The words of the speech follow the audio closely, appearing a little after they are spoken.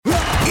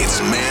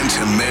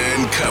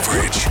man-to-man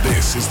coverage.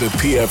 This is the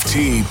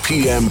PFT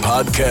PM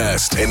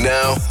podcast. And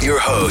now, your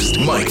host,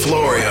 Mike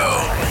Florio.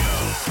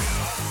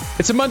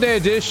 It's a Monday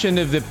edition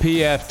of the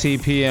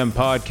PFT PM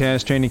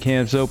podcast. Training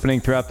camps opening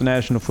throughout the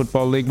National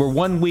Football League. We're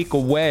 1 week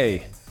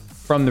away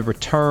from the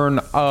return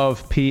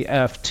of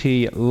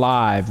PFT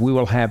Live. We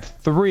will have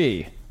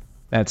three,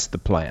 that's the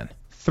plan,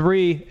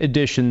 3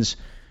 editions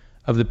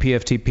of the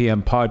PFT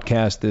PM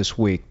podcast this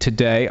week.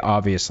 Today,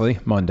 obviously,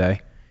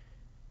 Monday.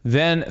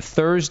 Then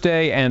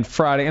Thursday and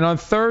Friday. And on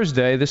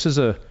Thursday, this is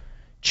a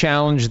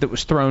challenge that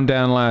was thrown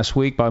down last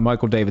week by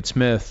Michael David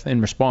Smith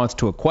in response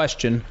to a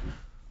question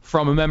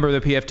from a member of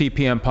the PFT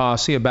PM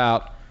posse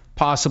about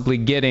possibly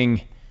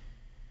getting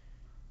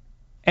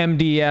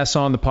MDS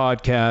on the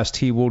podcast.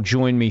 He will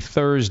join me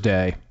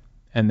Thursday,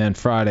 and then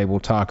Friday we'll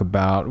talk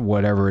about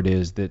whatever it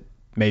is that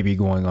may be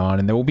going on.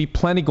 And there will be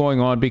plenty going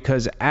on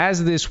because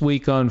as this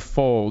week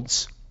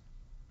unfolds,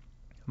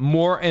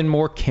 more and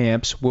more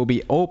camps will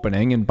be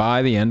opening, and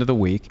by the end of the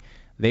week,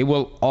 they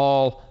will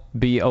all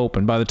be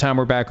open. By the time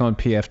we're back on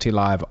PFT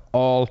Live,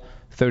 all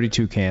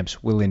 32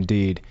 camps will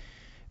indeed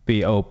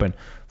be open.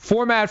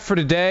 Format for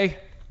today,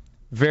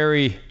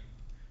 very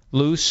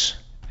loose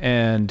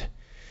and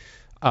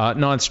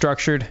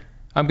non-structured.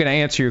 I'm going to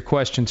answer your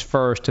questions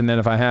first, and then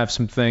if I have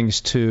some things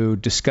to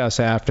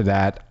discuss after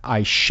that,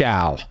 I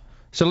shall.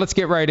 So let's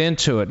get right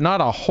into it.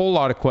 Not a whole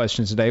lot of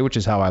questions today, which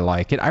is how I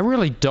like it. I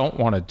really don't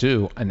want to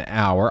do an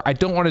hour. I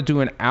don't want to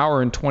do an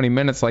hour and 20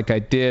 minutes like I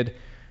did,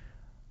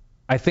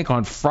 I think,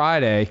 on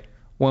Friday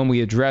when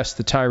we addressed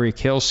the Tyreek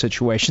Hill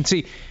situation.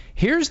 See,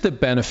 here's the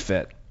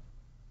benefit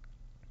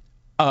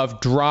of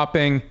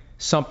dropping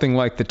something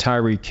like the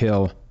Tyreek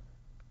Hill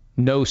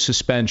no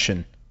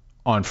suspension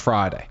on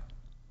Friday.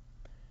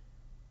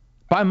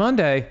 By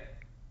Monday,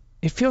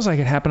 it feels like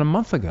it happened a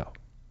month ago.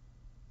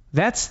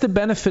 That's the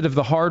benefit of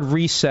the hard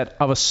reset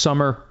of a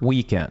summer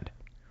weekend.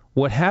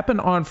 What happened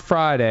on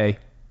Friday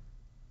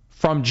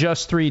from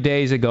just 3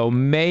 days ago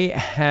may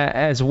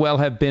as well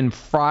have been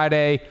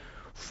Friday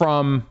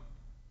from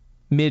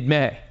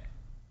mid-May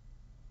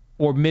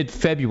or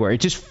mid-February.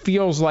 It just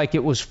feels like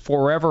it was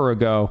forever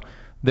ago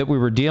that we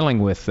were dealing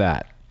with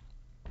that.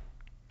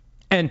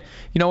 And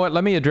you know what?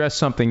 Let me address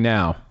something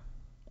now.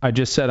 I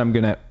just said I'm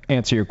going to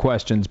answer your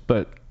questions,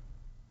 but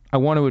I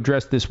want to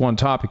address this one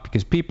topic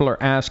because people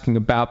are asking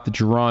about the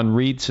Jarran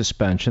Reed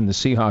suspension, the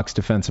Seahawks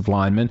defensive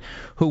lineman,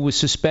 who was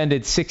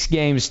suspended 6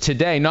 games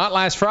today, not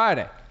last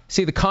Friday.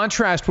 See, the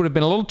contrast would have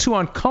been a little too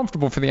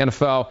uncomfortable for the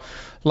NFL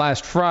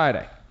last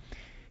Friday.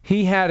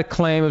 He had a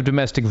claim of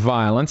domestic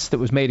violence that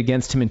was made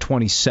against him in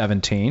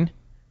 2017,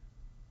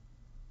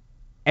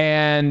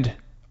 and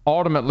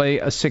ultimately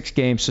a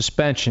 6-game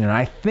suspension. And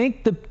I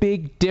think the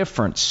big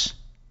difference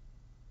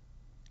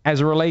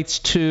as it relates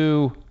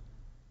to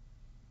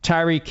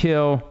Tyreek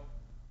Hill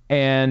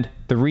and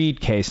the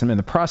Reed case, I'm in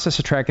the process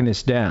of tracking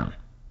this down.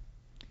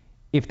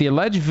 If the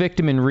alleged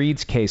victim in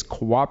Reed's case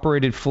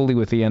cooperated fully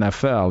with the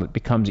NFL, it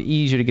becomes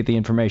easier to get the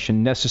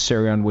information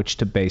necessary on which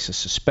to base a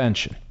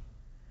suspension.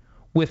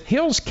 With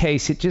Hill's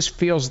case, it just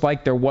feels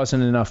like there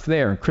wasn't enough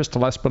there. And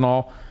Crystal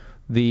Espinal,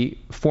 the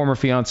former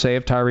fiancée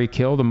of Tyreek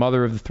Hill, the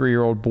mother of the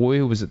 3-year-old boy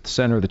who was at the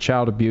center of the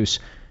child abuse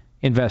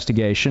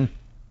investigation,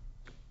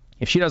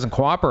 if she doesn't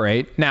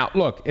cooperate, now,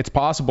 look, it's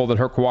possible that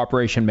her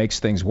cooperation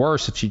makes things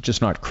worse if she's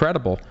just not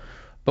credible.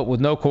 But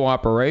with no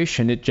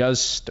cooperation, it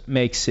just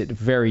makes it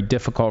very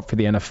difficult for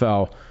the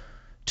NFL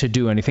to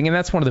do anything. And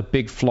that's one of the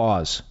big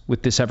flaws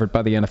with this effort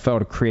by the NFL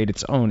to create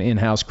its own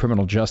in-house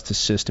criminal justice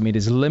system. It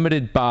is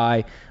limited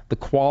by the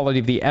quality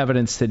of the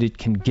evidence that it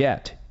can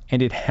get,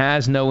 and it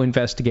has no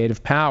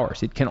investigative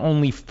powers. It can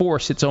only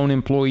force its own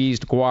employees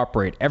to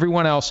cooperate.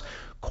 Everyone else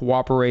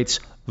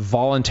cooperates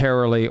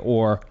voluntarily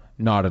or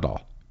not at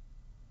all.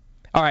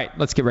 All right,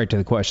 let's get right to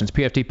the questions.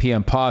 PFT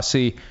PM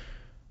Posse,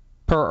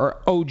 per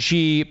OG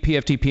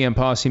PFT PM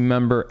Posse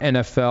member,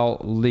 NFL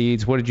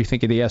leads. What did you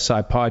think of the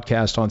SI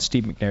podcast on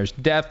Steve McNair's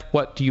death?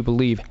 What do you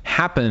believe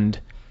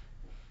happened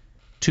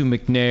to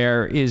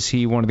McNair? Is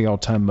he one of the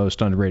all-time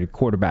most underrated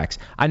quarterbacks?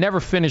 I never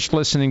finished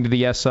listening to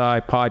the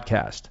SI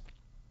podcast,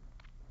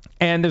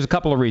 and there's a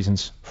couple of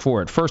reasons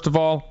for it. First of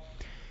all,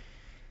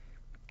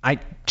 I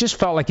just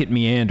felt like it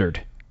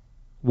meandered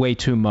way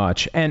too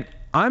much, and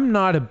I'm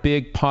not a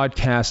big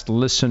podcast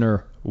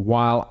listener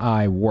while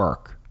I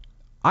work.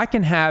 I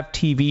can have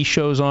TV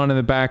shows on in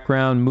the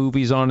background,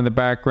 movies on in the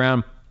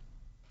background,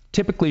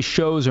 typically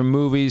shows or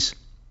movies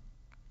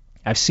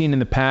I've seen in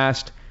the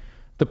past.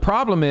 The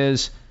problem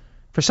is,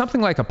 for something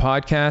like a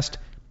podcast,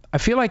 I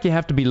feel like you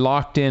have to be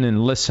locked in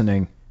and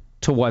listening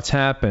to what's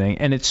happening,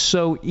 and it's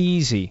so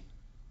easy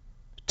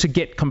to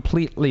get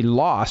completely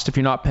lost if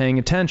you're not paying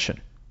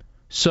attention.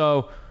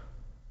 So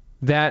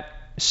that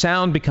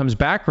sound becomes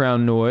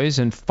background noise,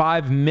 and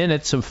 5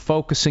 minutes of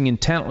focusing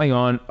intently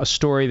on a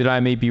story that I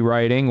may be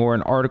writing or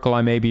an article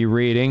I may be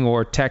reading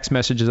or text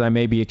messages I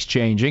may be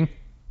exchanging,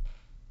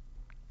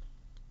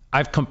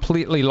 I've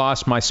completely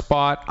lost my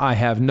spot. I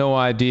have no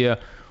idea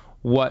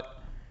what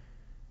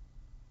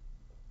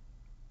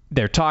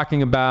they're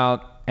talking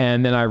about.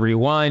 and then I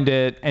rewind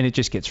it, and it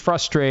just gets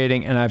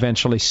frustrating, and I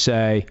eventually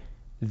say,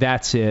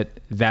 that's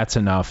it, that's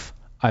enough,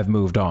 I've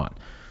moved on.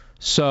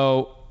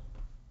 So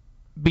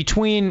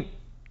between,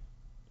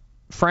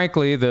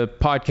 frankly, the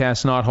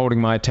podcast not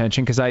holding my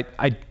attention, because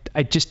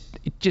it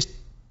just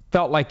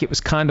felt like it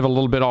was kind of a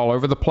little bit all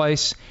over the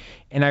place,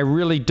 and I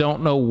really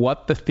don't know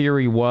what the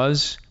theory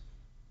was.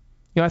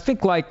 I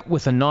think like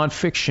with a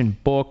nonfiction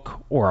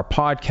book or a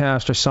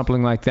podcast or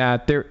something like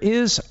that, there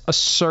is a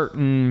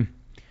certain,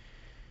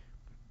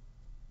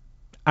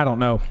 I don't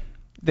know,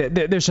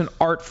 there's an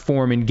art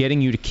form in getting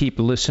you to keep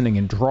listening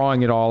and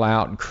drawing it all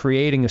out and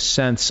creating a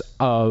sense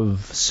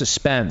of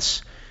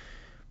suspense.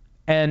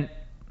 And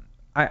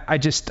I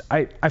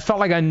felt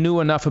like I knew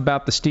enough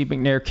about the Steve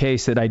McNair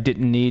case that I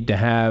didn't need to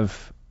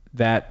have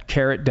that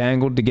carrot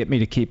dangled to get me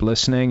to keep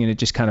listening, and it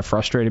just kind of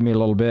frustrated me a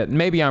little bit.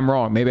 Maybe I'm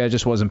wrong. Maybe I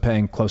just wasn't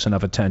paying close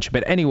enough attention.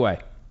 But anyway,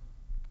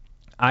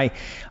 I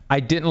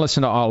didn't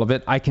listen to all of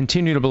it. I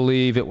continue to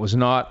believe it was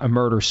not a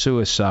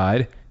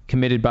murder-suicide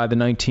committed by the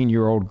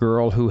 19-year-old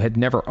girl who had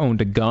never owned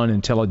a gun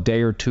until a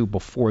day or two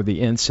before the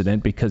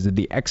incident because of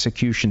the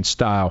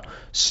execution-style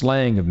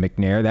slaying of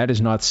McNair. That is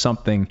not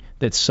something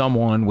that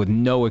someone with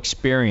no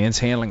experience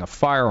handling a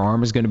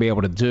firearm is going to be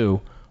able to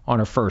do on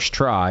her first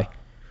try.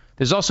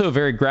 There's also a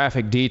very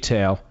graphic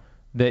detail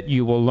that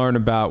you will learn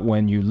about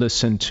when you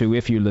listen to,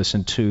 if you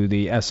listen to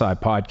the SI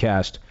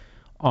podcast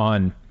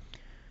on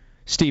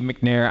Steve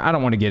McNair. I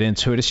don't want to get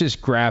into it. It's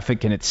just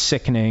graphic and it's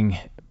sickening.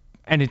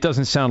 And it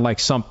doesn't sound like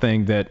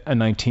something that a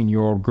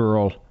 19-year-old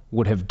girl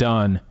would have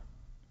done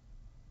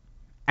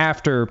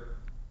after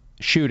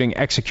shooting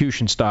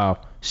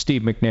execution-style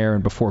Steve McNair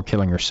and before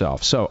killing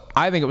herself. So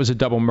I think it was a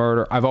double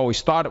murder. I've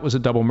always thought it was a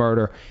double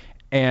murder.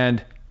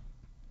 And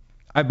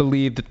I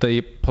believe that the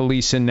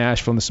police in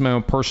Nashville, and this is my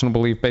own personal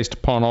belief based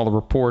upon all the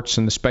reports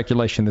and the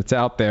speculation that's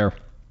out there,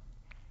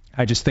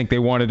 I just think they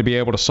wanted to be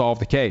able to solve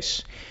the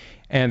case.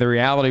 And the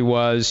reality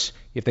was,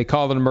 if they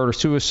called it a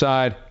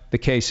murder-suicide, the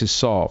case is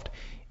solved.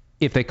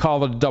 If they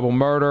call it a double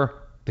murder,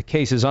 the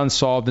case is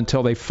unsolved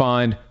until they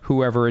find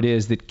whoever it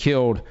is that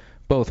killed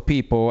both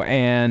people.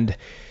 And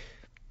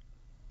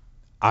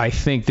I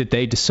think that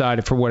they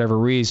decided for whatever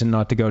reason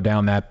not to go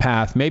down that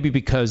path, maybe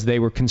because they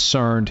were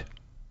concerned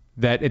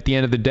that at the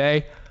end of the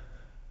day,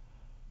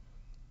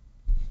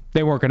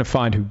 they weren't going to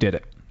find who did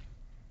it.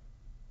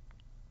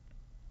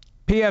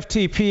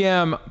 PFT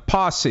PM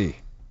Posse.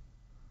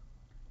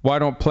 Why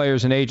don't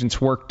players and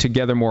agents work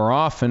together more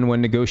often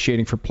when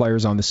negotiating for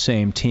players on the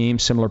same team,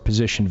 similar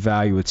position,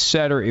 value,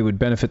 etc.? It would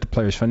benefit the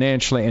players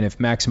financially, and if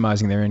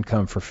maximizing their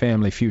income for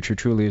family future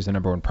truly is the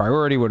number one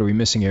priority, what are we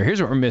missing here? Here's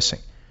what we're missing.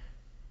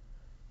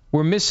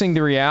 We're missing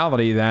the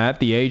reality that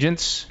the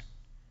agents,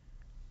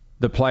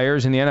 the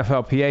players, and the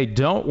NFLPA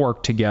don't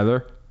work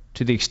together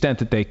to the extent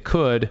that they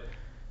could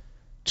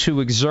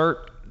to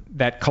exert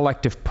that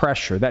collective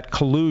pressure, that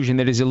collusion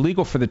that is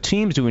illegal for the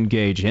teams to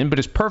engage in, but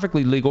is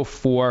perfectly legal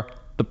for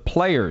the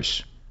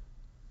players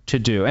to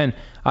do. And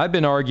I've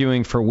been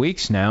arguing for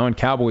weeks now, and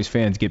Cowboys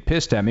fans get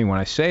pissed at me when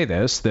I say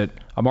this, that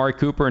Amari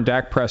Cooper and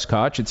Dak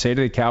Prescott should say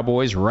to the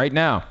Cowboys right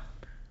now,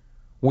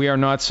 we are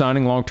not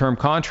signing long-term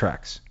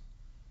contracts.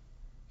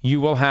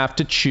 You will have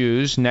to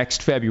choose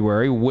next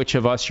February which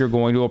of us you're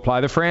going to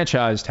apply the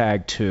franchise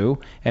tag to,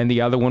 and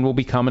the other one will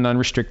become an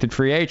unrestricted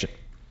free agent.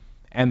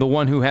 And the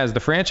one who has the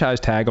franchise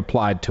tag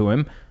applied to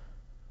him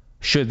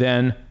should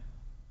then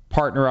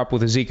partner up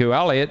with Ezekiel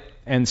Elliott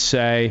and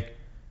say,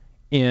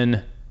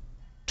 in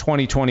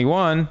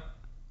 2021,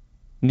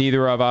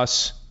 neither of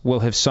us will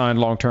have signed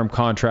long-term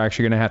contracts.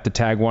 You're going to have to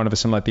tag one of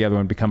us and let the other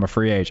one become a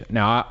free agent.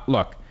 Now,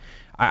 look,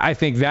 I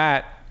think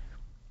that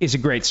is a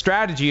great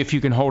strategy if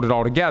you can hold it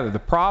all together. The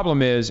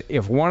problem is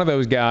if one of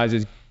those guys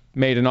has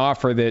made an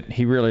offer that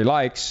he really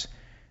likes,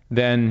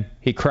 then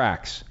he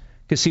cracks.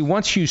 Because, see,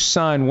 once you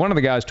sign one of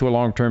the guys to a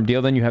long-term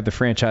deal, then you have the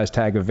franchise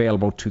tag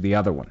available to the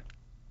other one.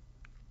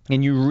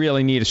 And you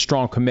really need a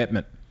strong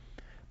commitment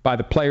by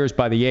the players,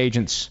 by the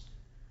agents,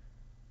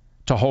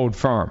 to hold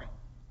firm.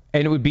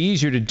 And it would be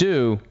easier to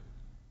do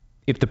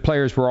if the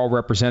players were all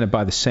represented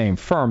by the same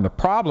firm. The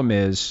problem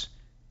is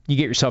you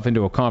get yourself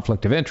into a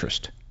conflict of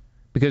interest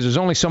because there's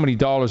only so many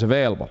dollars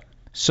available.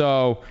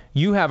 So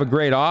you have a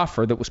great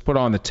offer that was put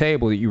on the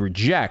table that you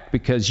reject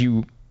because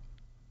you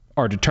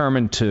are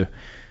determined to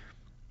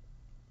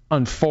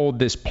unfold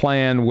this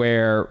plan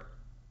where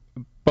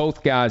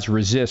both guys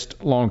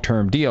resist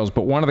long-term deals,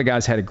 but one of the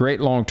guys had a great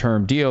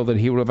long-term deal that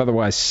he would have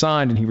otherwise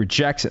signed, and he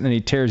rejects it, and then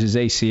he tears his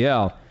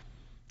ACL,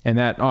 and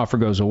that offer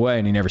goes away,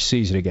 and he never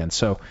sees it again.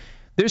 So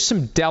there's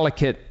some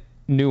delicate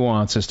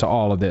nuances to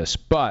all of this,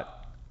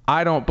 but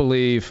I don't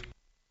believe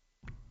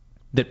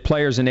that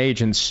players and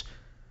agents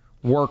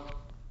work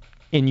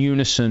in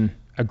unison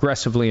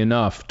aggressively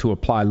enough to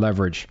apply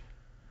leverage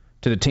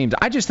to the teams.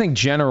 I just think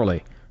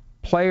generally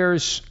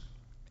players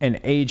and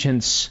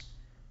agents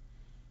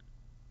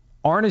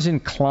aren't as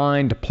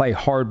inclined to play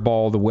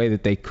hardball the way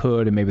that they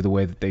could and maybe the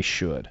way that they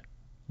should.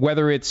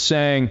 Whether it's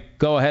saying,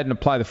 go ahead and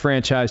apply the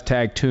franchise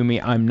tag to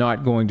me, I'm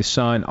not going to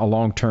sign a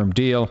long-term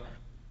deal.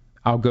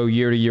 I'll go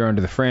year to year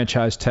under the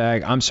franchise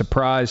tag. I'm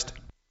surprised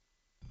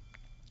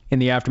in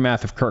the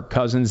aftermath of Kirk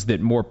Cousins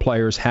that more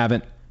players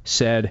haven't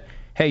said,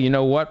 hey, you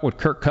know what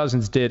Kirk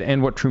Cousins did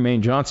and what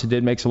Trumaine Johnson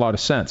did makes a lot of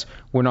sense.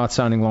 We're not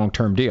signing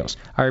long-term deals.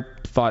 I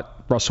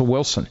thought Russell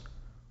Wilson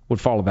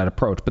would follow that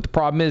approach. But the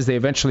problem is they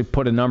eventually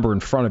put a number in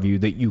front of you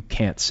that you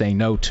can't say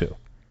no to.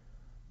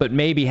 But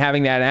maybe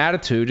having that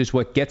attitude is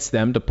what gets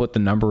them to put the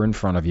number in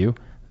front of you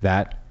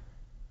that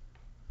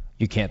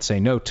you can't say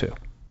no to.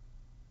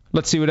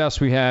 Let's see what else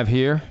we have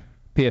here.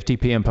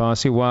 PFT PM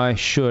policy. Why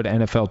should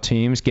NFL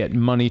teams get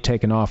money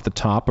taken off the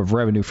top of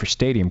revenue for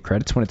stadium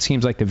credits when it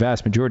seems like the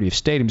vast majority of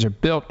stadiums are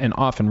built and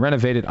often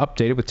renovated,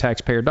 updated with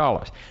taxpayer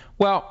dollars?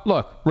 Well,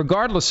 look,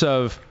 regardless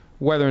of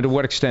whether and to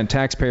what extent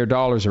taxpayer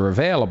dollars are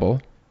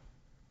available,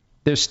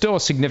 there's still a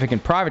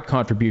significant private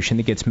contribution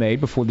that gets made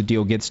before the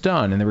deal gets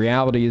done. And the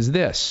reality is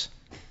this.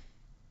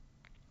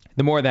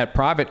 The more that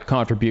private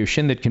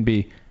contribution that can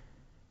be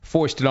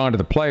foisted onto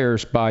the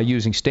players by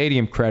using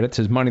stadium credits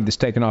as money that's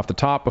taken off the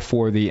top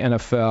before the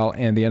NFL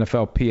and the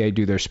NFLPA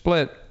do their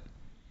split,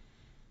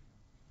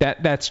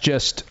 that's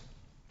just,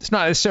 it's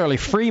not necessarily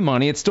free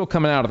money. It's still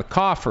coming out of the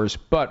coffers.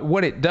 But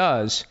what it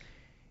does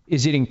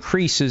is it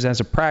increases, as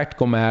a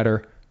practical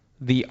matter,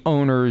 the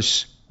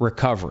owner's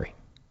recovery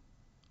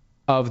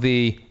of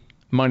the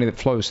money that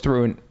flows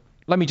through. And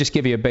let me just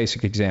give you a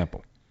basic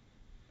example.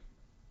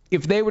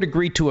 If they would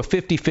agree to a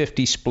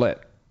 50-50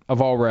 split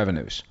of all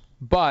revenues,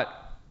 but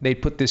they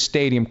put this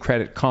stadium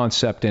credit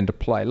concept into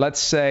play, let's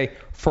say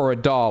for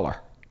 $1.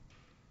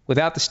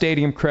 Without the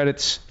stadium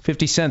credits,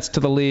 50 cents to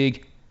the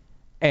league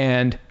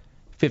and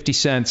 50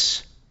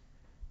 cents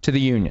to the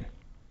union.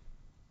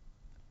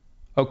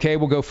 Okay,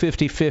 we'll go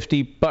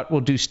 50-50, but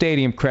we'll do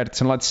stadium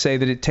credits, and let's say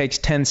that it takes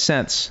 10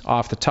 cents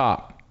off the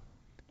top.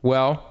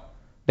 Well,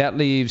 that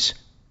leaves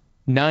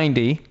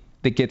 90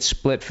 that gets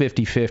split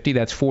 50-50.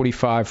 That's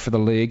 45 for the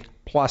league,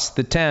 plus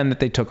the 10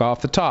 that they took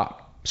off the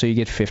top. So you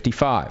get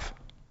 55.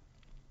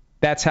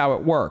 That's how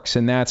it works,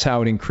 and that's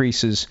how it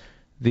increases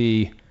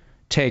the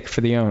take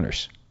for the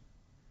owners.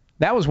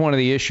 That was one of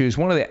the issues,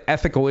 one of the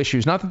ethical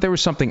issues. Not that there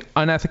was something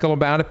unethical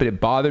about it, but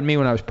it bothered me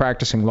when I was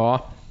practicing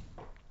law.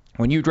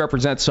 When you'd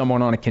represent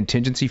someone on a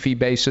contingency fee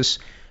basis,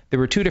 there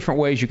were two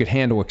different ways you could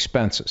handle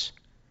expenses,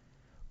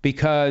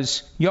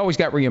 because you always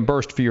got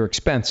reimbursed for your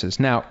expenses.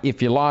 Now,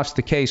 if you lost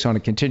the case on a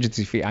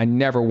contingency fee, I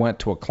never went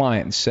to a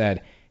client and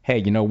said, hey,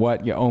 you know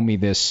what, you owe me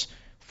this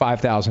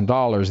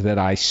 $5,000 that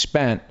I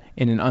spent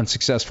in an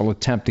unsuccessful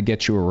attempt to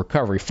get you a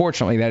recovery.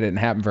 Fortunately, that didn't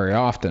happen very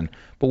often.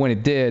 But when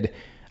it did,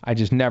 I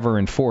just never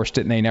enforced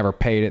it, and they never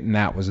paid it, and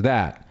that was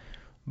that.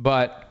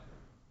 But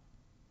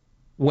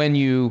when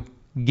you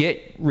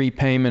get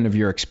repayment of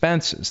your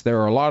expenses,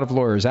 there are a lot of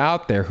lawyers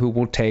out there who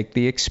will take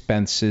the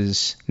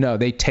expenses. No,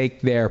 they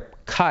take their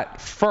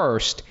cut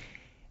first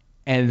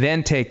and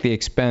then take the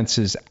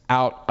expenses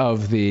out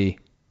of the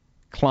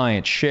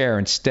client's share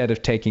instead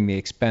of taking the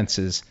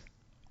expenses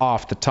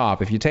off the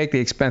top. If you take the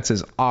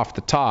expenses off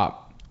the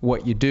top,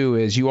 what you do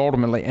is you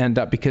ultimately end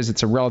up, because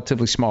it's a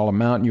relatively small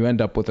amount, you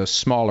end up with a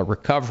smaller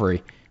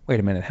recovery. Wait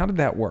a minute, how did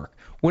that work?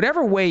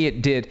 Whatever way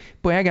it did,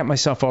 boy, I got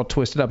myself all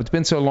twisted up. It's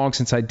been so long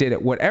since I did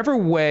it. Whatever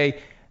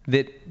way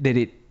that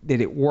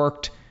it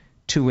worked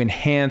to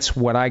enhance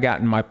what I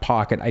got in my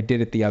pocket, I did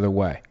it the other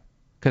way,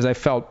 because I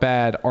felt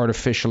bad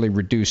artificially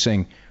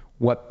reducing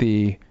what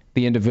the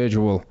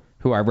individual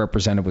who I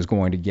represented was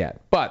going to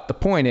get. But the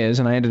point is,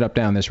 and I ended up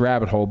down this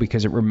rabbit hole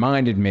because it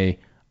reminded me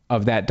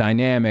of that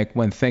dynamic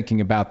when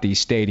thinking about these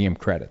stadium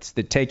credits,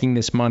 that taking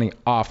this money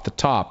off the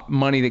top,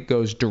 money that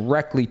goes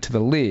directly to the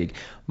league,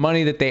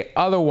 money that they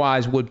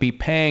otherwise would be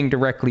paying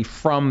directly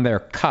from their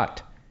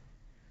cut,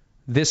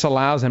 this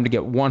allows them to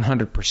get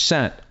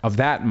 100% of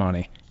that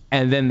money,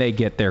 and then they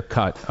get their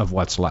cut of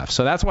what's left.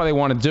 So that's why they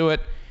want to do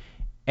it.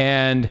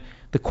 And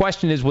the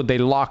question is, would they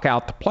lock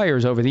out the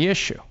players over the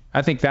issue?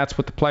 I think that's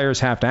what the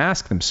players have to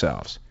ask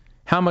themselves.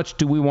 How much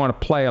do we want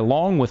to play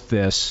along with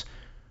this,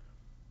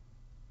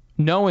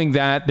 knowing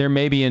that there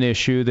may be an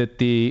issue that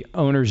the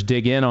owners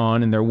dig in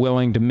on and they're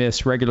willing to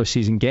miss regular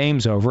season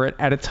games over it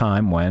at a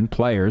time when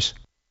players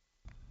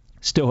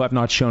still have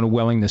not shown a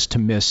willingness to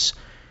miss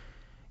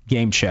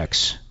game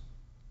checks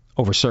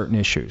over certain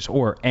issues,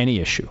 or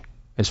any issue,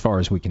 as far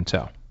as we can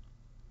tell.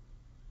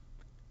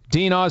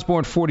 Dean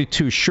Osborne,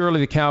 42. Surely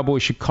the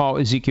Cowboys should call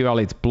Ezekiel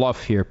Elliott's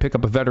bluff here. Pick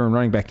up a veteran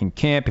running back in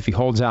camp. If he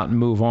holds out and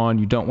move on,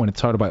 you don't want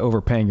to title by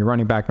overpaying your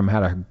running back, no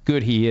matter how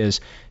good he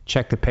is.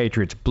 Check the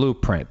Patriots'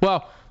 blueprint.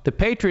 Well, the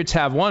Patriots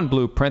have one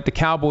blueprint. The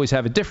Cowboys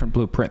have a different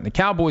blueprint. The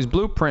Cowboys'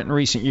 blueprint in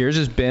recent years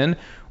has been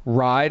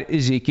ride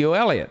Ezekiel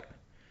Elliott.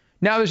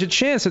 Now, there's a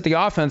chance that the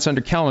offense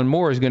under Kellen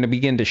Moore is going to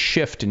begin to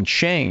shift and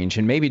change,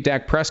 and maybe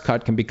Dak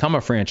Prescott can become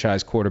a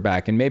franchise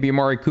quarterback, and maybe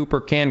Amari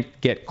Cooper can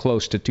get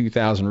close to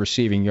 2,000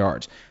 receiving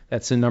yards.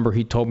 That's the number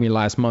he told me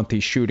last month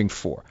he's shooting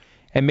for.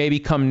 And maybe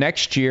come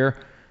next year,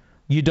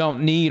 you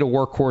don't need a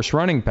workhorse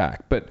running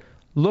back. But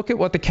look at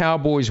what the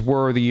Cowboys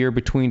were the year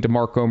between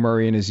DeMarco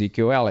Murray and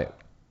Ezekiel Elliott.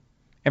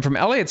 And from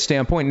Elliott's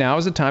standpoint, now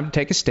is the time to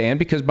take a stand,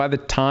 because by the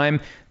time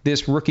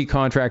this rookie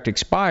contract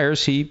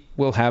expires, he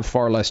will have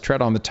far less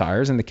tread on the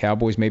tires, and the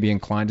Cowboys may be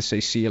inclined to say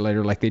see you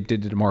later like they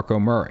did to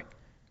DeMarco Murray.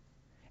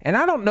 And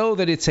I don't know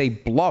that it's a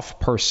bluff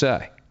per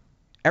se.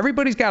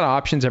 Everybody's got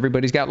options.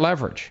 Everybody's got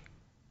leverage.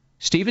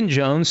 Stephen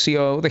Jones,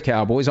 COO of the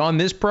Cowboys, on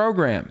this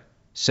program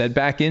said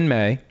back in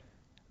May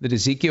that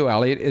Ezekiel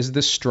Elliott is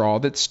the straw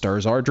that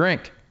stirs our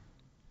drink.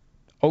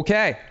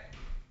 Okay.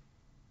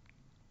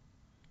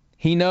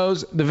 He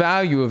knows the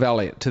value of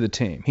Elliott to the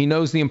team. He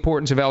knows the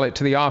importance of Elliott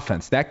to the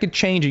offense. That could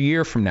change a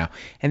year from now.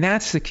 And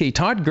that's the key.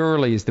 Todd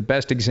Gurley is the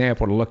best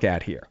example to look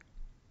at here.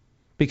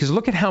 Because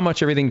look at how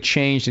much everything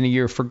changed in a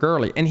year for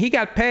Gurley. And he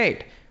got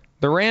paid.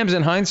 The Rams,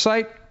 in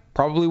hindsight,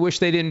 probably wish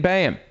they didn't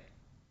pay him.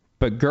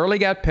 But Gurley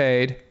got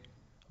paid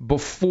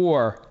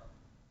before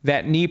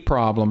that knee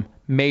problem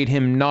made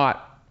him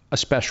not a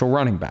special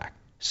running back.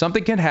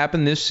 Something can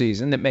happen this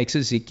season that makes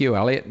Ezekiel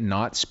Elliott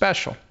not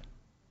special.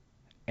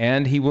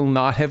 And he will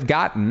not have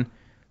gotten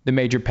the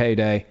major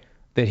payday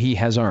that he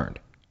has earned.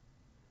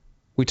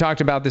 We talked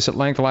about this at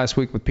length last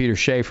week with Peter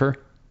Schaefer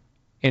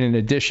in an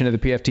edition of the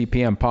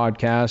PFTPM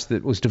podcast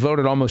that was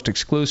devoted almost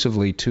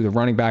exclusively to the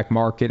running back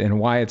market and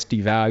why it's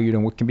devalued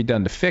and what can be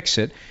done to fix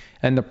it.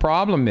 And the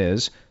problem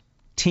is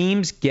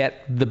teams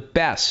get the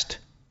best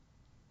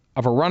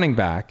of a running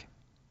back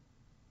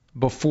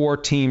before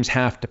teams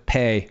have to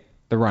pay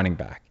the running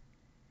back.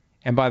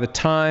 And by the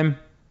time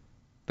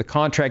the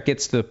contract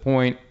gets to the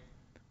point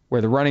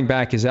where the running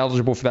back is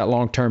eligible for that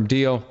long-term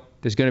deal,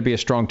 there's going to be a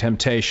strong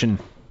temptation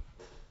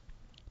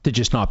to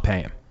just not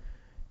pay him.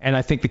 And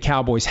I think the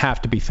Cowboys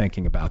have to be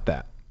thinking about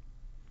that.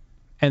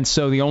 And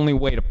so the only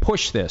way to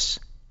push this,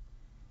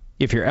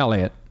 if you're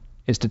Elliott,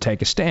 is to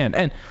take a stand.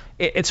 And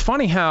it's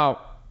funny how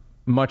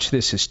much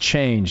this has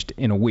changed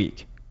in a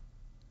week.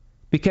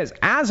 Because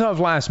as of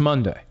last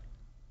Monday,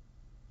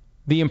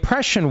 the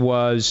impression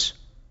was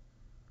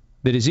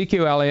that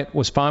Ezekiel Elliott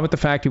was fine with the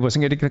fact he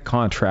wasn't going to get a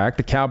contract.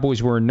 The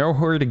Cowboys were in no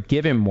hurry to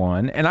give him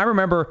one. And I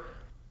remember,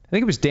 I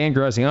think it was Dan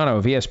Graziano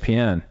of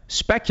ESPN,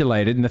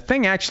 speculated, and the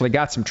thing actually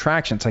got some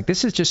traction. It's like,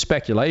 this is just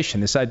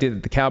speculation, this idea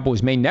that the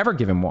Cowboys may never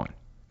give him one,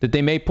 that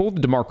they may pull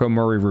the DeMarco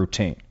Murray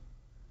routine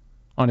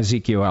on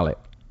Ezekiel Elliott.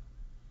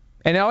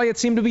 And Elliott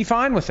seemed to be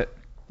fine with it.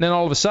 And then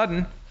all of a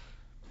sudden,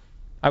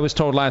 I was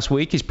told last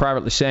week he's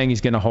privately saying he's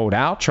going to hold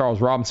out.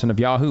 Charles Robinson of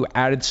Yahoo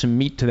added some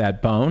meat to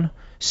that bone.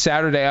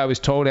 Saturday, I was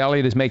told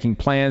Elliott is making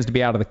plans to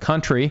be out of the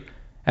country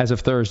as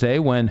of Thursday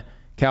when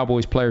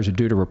Cowboys players are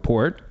due to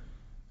report.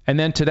 And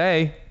then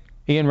today,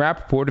 Ian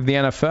Rappaport of the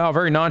NFL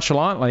very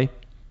nonchalantly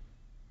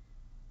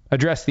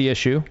addressed the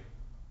issue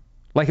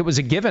like it was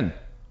a given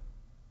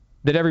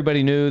that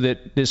everybody knew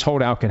that this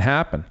holdout could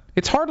happen.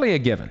 It's hardly a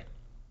given.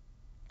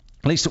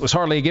 At least it was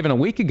hardly a given a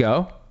week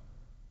ago.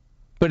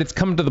 But it's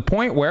come to the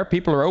point where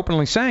people are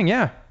openly saying,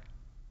 yeah,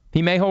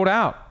 he may hold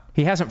out.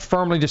 He hasn't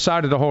firmly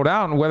decided to hold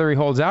out, and whether he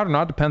holds out or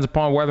not depends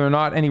upon whether or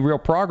not any real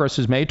progress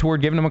is made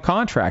toward giving him a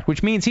contract,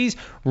 which means he's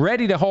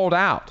ready to hold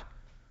out.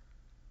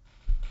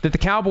 That the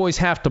Cowboys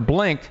have to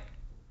blink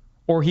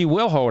or he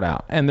will hold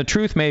out. And the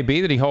truth may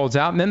be that he holds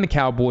out, and then the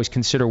Cowboys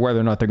consider whether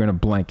or not they're going to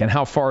blink. And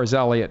how far is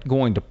Elliott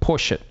going to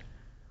push it?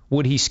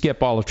 Would he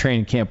skip all of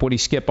training camp? Would he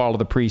skip all of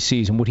the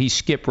preseason? Would he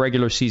skip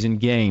regular season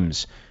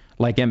games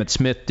like Emmitt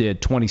Smith did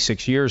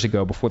 26 years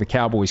ago before the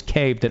Cowboys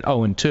caved at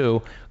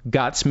 0-2,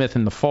 got Smith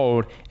in the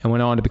fold, and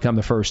went on to become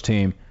the first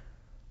team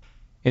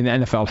in the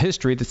NFL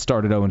history that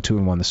started 0-2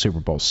 and won the Super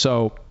Bowl?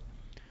 So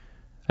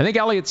I think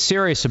Elliott's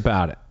serious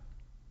about it.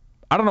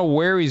 I don't know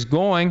where he's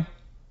going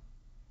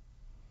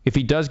if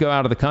he does go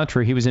out of the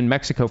country. He was in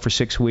Mexico for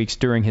 6 weeks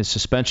during his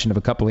suspension of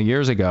a couple of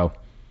years ago.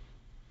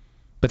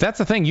 But that's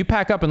the thing. You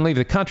pack up and leave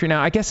the country.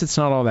 Now, I guess it's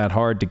not all that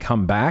hard to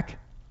come back.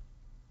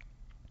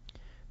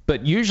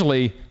 But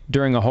usually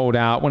during a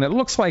holdout, when it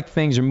looks like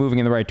things are moving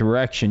in the right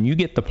direction, you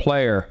get the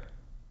player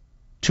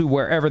to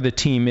wherever the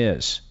team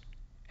is,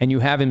 and you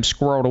have him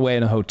squirreled away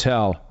in a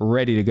hotel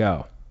ready to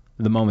go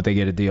the moment they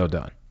get a deal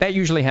done. That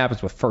usually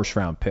happens with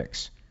first-round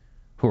picks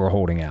who are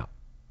holding out.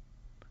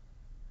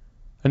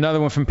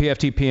 Another one from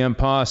PFTPM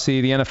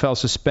Posse. The NFL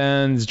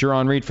suspends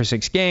Jarran Reed for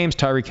 6 games.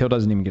 Tyreek Hill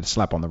doesn't even get a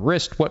slap on the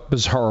wrist. What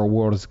bizarre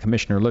world is the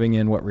commissioner living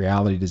in? What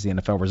reality does the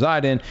NFL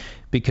reside in?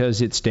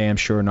 Because it's damn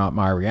sure not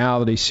my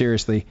reality.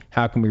 Seriously,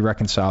 how can we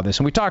reconcile this?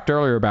 And we talked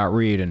earlier about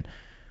Reed, and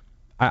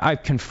I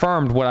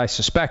confirmed what I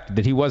suspected,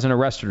 that he wasn't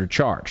arrested or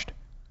charged.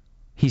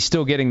 He's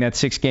still getting that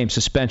 6-game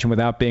suspension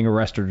without being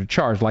arrested or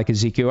charged, like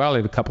Ezekiel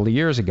Elliott a couple of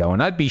years ago.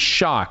 And I'd be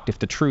shocked if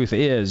the truth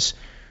is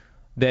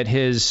that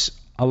his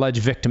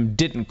alleged victim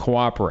didn't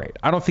cooperate.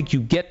 I don't think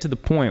you get to the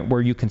point where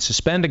you can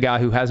suspend a guy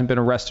who hasn't been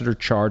arrested or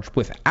charged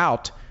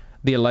without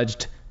the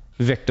alleged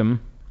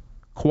victim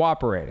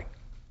cooperating,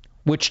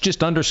 which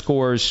just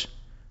underscores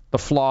the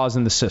flaws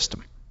in the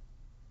system.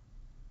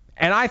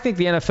 And I think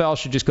the NFL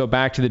should just go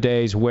back to the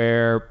days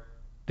where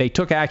they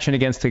took action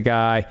against the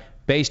guy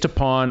based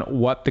upon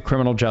what the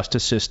criminal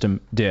justice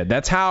system did.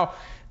 That's how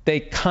they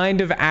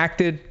kind of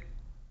acted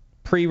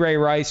pre-Ray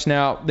Rice.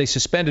 Now, they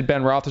suspended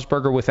Ben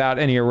Roethlisberger without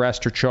any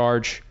arrest or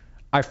charge.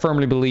 I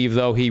firmly believe,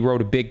 though, he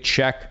wrote a big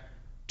check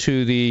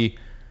to the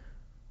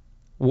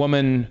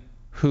woman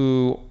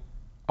who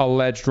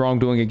alleged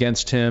wrongdoing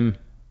against him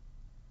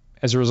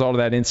as a result of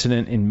that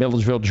incident in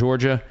Millersville,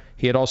 Georgia.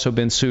 He had also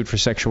been sued for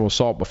sexual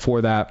assault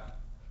before that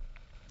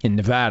in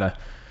Nevada.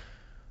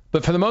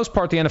 But for the most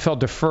part, the NFL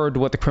deferred to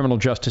what the criminal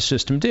justice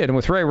system did. And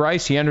with Ray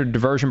Rice, he entered a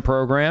diversion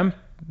program.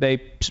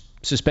 They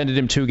suspended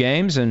him 2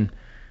 games, and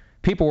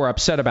people were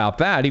upset about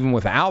that, even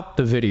without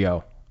the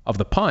video of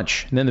the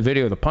punch. And then the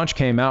video of the punch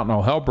came out, and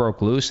all hell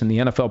broke loose, and the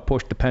NFL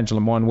pushed the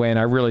pendulum one way, and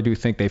I really do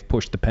think they've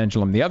pushed the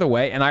pendulum the other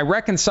way. And I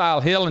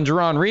reconcile Hill and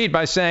Jarron Reed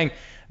by saying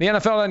the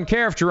NFL doesn't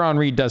care if Jarron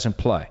Reed doesn't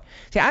play.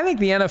 See, I think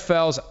the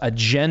NFL's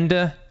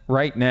agenda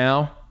right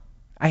now,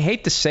 I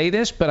hate to say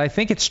this, but I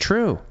think it's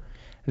true.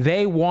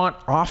 They want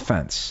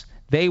offense.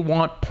 They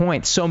want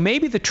points. So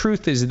maybe the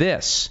truth is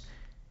this.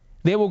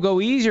 They will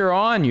go easier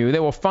on you. They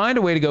will find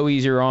a way to go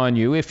easier on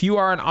you if you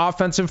are an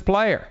offensive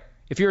player.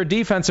 If you're a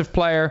defensive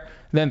player,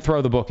 then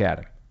throw the book at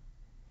him.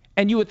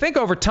 And you would think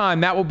over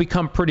time that will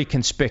become pretty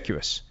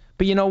conspicuous.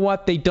 But you know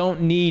what? They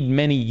don't need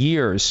many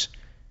years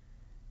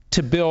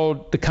to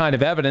build the kind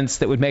of evidence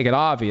that would make it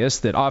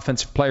obvious that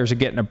offensive players are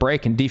getting a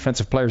break and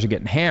defensive players are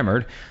getting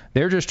hammered.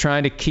 They're just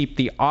trying to keep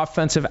the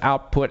offensive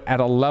output at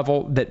a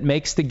level that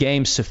makes the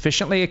game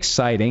sufficiently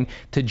exciting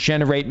to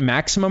generate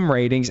maximum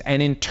ratings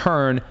and, in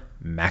turn,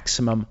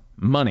 maximum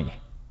money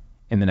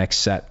in the next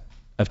set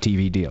of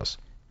TV deals.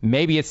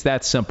 Maybe it's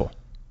that simple.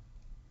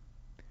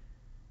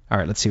 All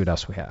right, let's see what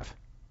else we have.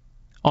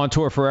 On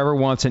Tour Forever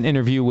wants an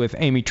interview with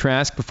Amy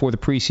Trask before the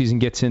preseason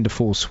gets into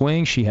full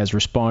swing. She has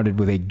responded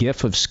with a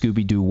gif of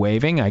Scooby-Doo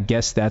waving. I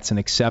guess that's an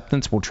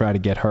acceptance. We'll try to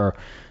get her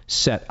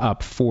set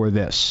up for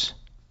this.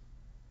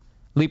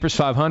 Leapers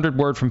 500,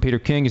 word from Peter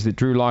King is that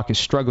Drew Lock is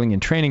struggling in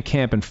training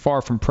camp and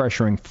far from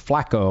pressuring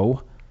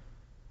Flacco.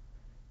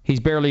 He's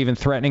barely even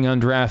threatening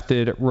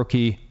undrafted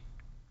rookie,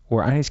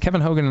 or is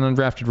Kevin Hogan an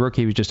undrafted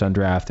rookie? He was just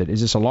undrafted.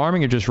 Is this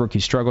alarming or just rookie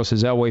struggles?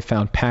 Has Elway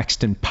found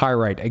Paxton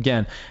Pyrite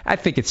again? I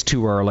think it's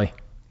too early.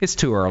 It's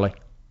too early.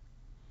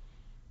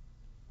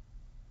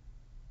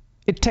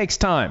 It takes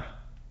time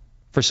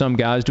for some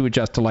guys to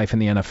adjust to life in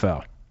the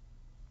NFL.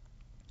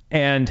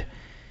 And,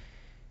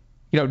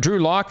 Drew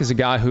Lock is a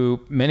guy who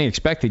many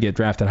expect to get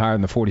drafted higher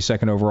than the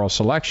 42nd overall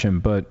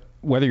selection, but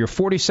whether you're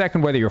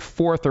 42nd, whether you're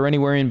 4th, or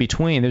anywhere in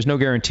between, there's no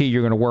guarantee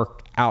you're going to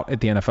work out at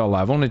the NFL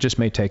level, and it just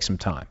may take some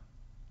time.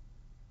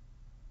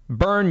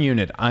 Burn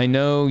Unit, I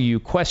know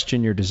you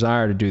question your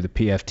desire to do the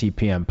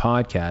PFTPM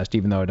podcast,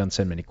 even though I don't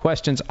send many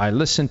questions. I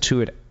listen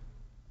to it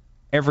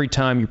every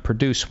time you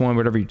produce one,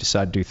 whatever you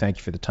decide to do. Thank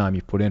you for the time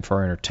you put in for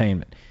our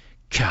entertainment.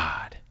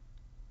 God.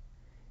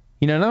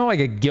 Not like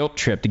a guilt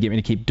trip to get me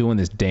to keep doing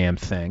this damn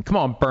thing. Come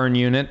on, Burn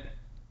Unit.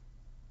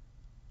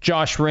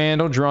 Josh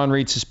Randall, Jarron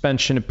Reed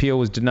suspension appeal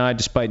was denied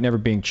despite never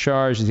being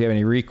charged. Does he have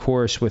any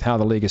recourse with how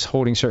the league is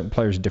holding certain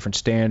players at different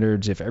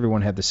standards? If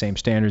everyone had the same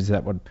standards,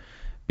 that would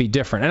be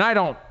different. And I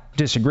don't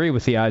disagree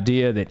with the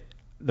idea that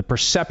the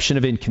perception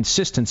of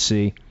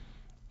inconsistency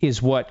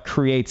is what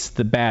creates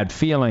the bad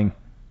feeling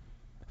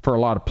for a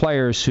lot of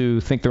players who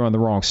think they're on the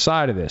wrong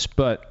side of this.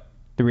 But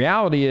the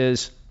reality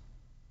is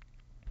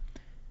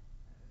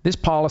this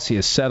policy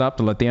is set up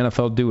to let the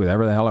NFL do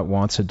whatever the hell it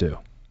wants to do.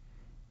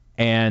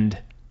 And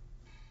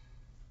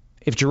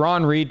if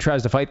Jarron Reed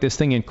tries to fight this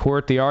thing in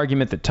court, the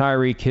argument that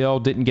Tyreek Hill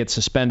didn't get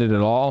suspended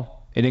at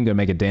all, it ain't going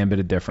to make a damn bit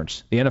of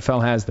difference. The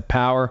NFL has the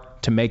power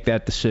to make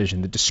that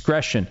decision, the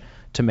discretion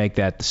to make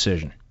that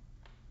decision,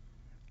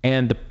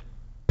 and the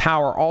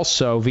power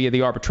also via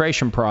the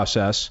arbitration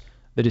process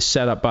that is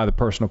set up by the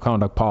personal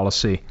conduct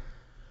policy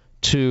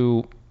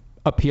to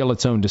appeal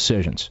its own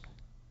decisions.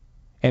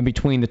 And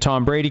between the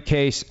Tom Brady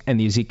case and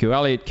the Ezekiel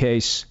Elliott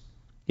case,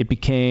 it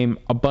became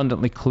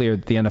abundantly clear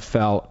that the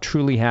NFL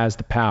truly has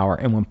the power.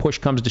 And when push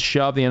comes to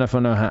shove, the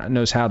NFL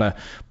knows how to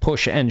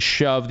push and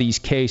shove these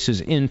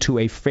cases into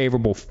a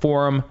favorable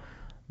forum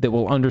that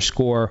will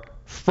underscore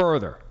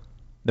further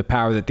the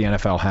power that the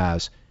NFL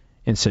has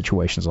in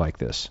situations like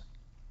this.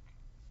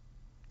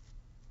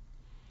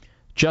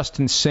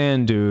 Justin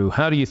Sandu,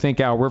 how do you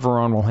think Al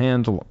Riveron will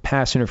handle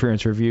pass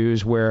interference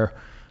reviews where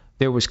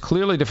there was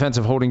clearly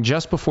defensive holding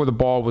just before the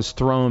ball was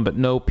thrown, but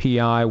no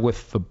PI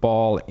with the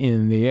ball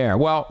in the air?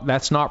 Well,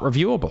 that's not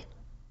reviewable.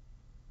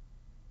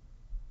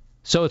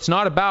 So it's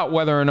not about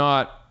whether or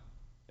not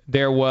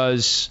there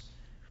was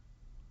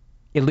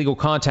illegal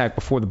contact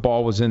before the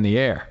ball was in the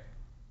air.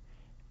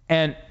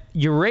 And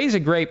you raise a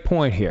great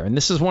point here, and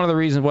this is one of the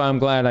reasons why I'm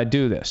glad I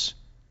do this.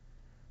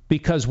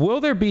 Because will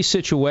there be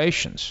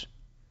situations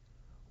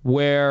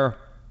where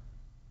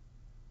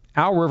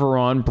Al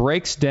Riveron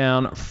breaks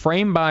down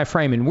frame by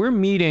frame, and we're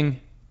meeting,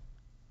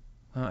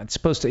 it's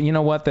supposed to,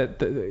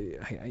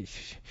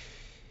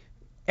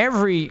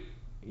 every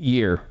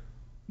year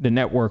the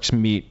networks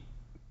meet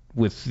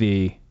with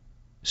the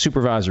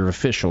supervisor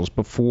officials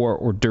before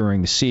or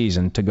during the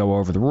season to go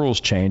over the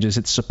rules changes.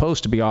 It's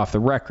supposed to be off the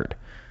record.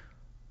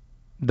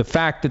 The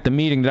fact that the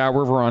meeting that Al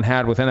Riveron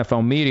had with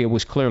NFL media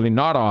was clearly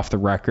not off the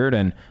record,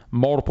 and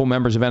multiple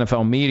members of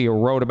NFL media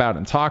wrote about it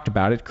and talked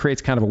about it,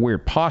 creates kind of a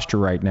weird posture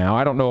right now.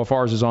 I don't know if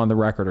ours is on the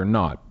record or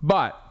not.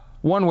 But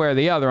one way or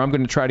the other, I'm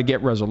going to try to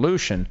get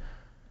resolution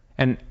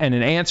and an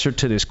answer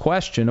to this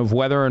question of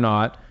whether or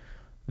not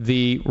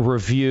the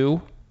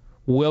review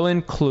will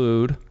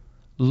include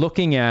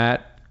looking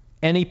at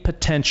any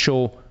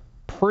potential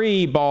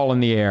pre-ball in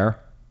the air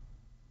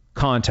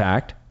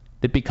contact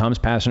that becomes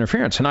pass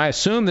interference. And I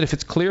assume that if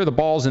it's clear the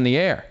ball's in the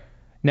air.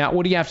 Now,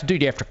 what do you have to do?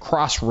 Do you have to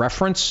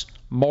cross-reference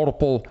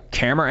multiple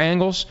camera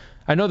angles?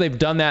 I know they've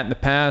done that in the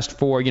past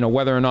for,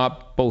 whether or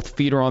not both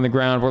feet are on the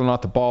ground, whether or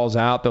not the ball's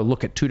out. They'll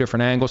look at two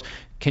different angles.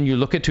 Can you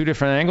look at two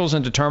different angles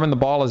and determine the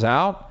ball is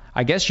out?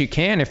 I guess you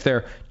can if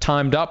they're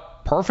timed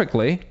up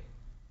perfectly.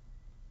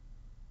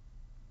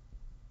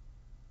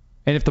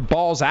 And if the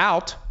ball's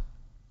out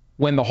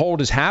when the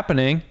hold is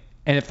happening,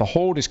 and if the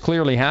hold is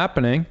clearly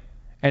happening,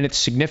 and it's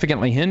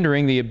significantly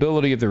hindering the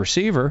ability of the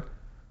receiver,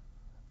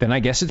 then I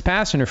guess it's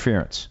pass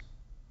interference.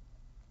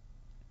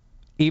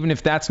 Even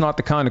if that's not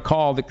the kind of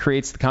call that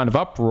creates the kind of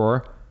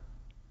uproar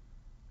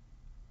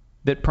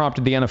that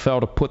prompted the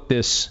NFL to put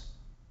this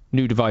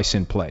new device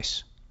in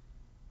place.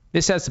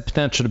 This has the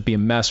potential to be a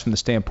mess from the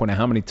standpoint of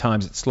how many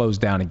times it slows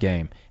down a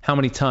game, how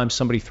many times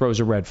somebody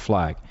throws a red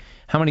flag,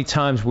 how many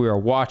times we are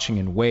watching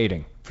and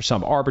waiting for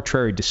some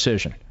arbitrary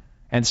decision.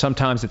 And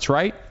sometimes it's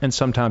right, and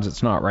sometimes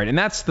it's not right. And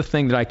that's the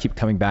thing that I keep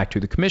coming back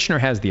to. The commissioner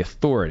has the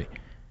authority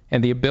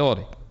and the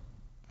ability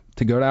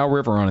to go to Al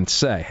Riveron and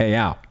say, hey,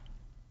 Al,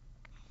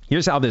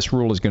 here's how this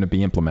rule is going to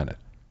be implemented.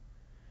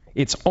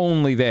 It's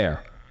only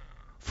there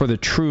for the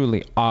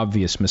truly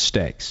obvious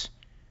mistakes.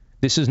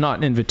 This is not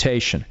an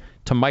invitation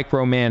to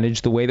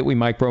micromanage the way that we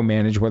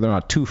micromanage whether or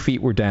not 2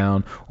 feet were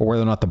down or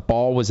whether or not the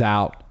ball was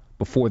out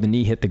before the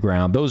knee hit the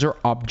ground. Those are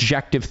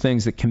objective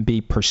things that can be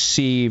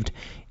perceived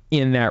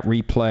in that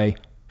replay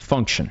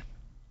function.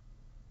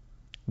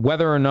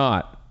 Whether or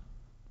not,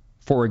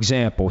 for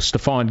example,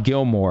 Stephon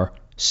Gilmore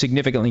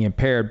significantly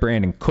impaired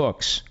Brandon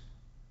Cooks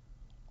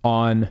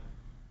on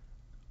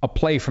a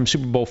play from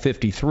Super Bowl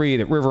 53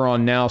 that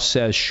Riveron now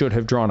says should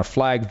have drawn a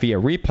flag via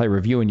replay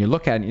review, and you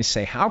look at it and you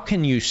say, how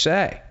can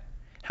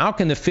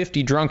the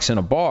 50 drunks in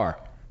a bar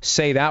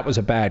say that was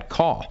a bad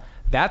call?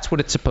 That's what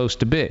it's supposed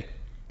to be.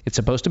 It's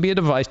supposed to be a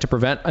device to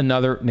prevent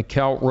another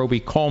Nickel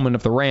Roby-Coleman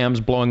of the Rams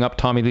blowing up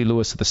Tommy Lee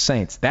Lewis of the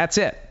Saints. That's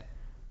it.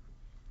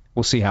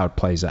 We'll see how it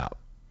plays out.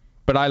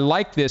 But I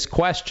like this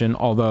question,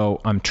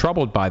 although I'm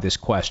troubled by this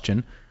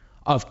question,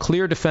 of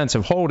clear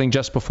defensive holding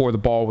just before the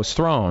ball was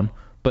thrown,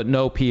 but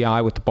no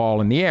PI with the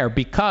ball in the air,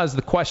 because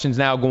the question's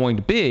now going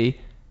to be,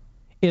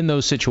 in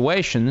those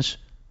situations,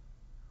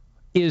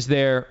 is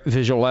there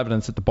visual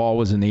evidence that the ball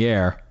was in the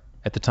air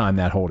at the time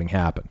that holding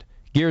happened?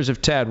 Gears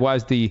of Ted, why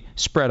is the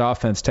spread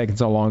offense taking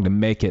so long to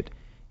make it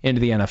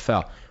into the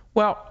NFL?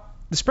 Well,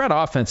 the spread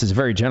offense is a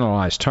very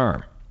generalized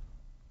term.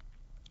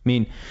 I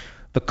mean,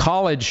 the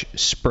college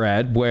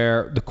spread,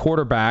 where the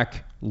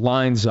quarterback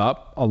lines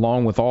up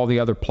along with all the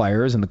other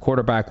players and the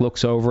quarterback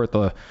looks over at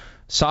the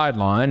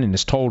sideline and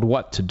is told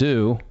what to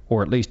do,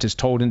 or at least is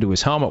told into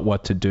his helmet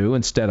what to do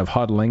instead of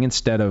huddling,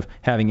 instead of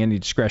having any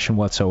discretion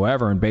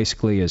whatsoever, and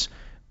basically is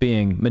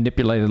being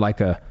manipulated like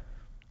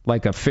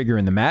a figure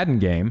in the Madden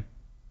game.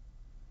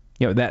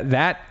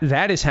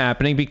 That is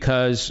happening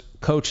because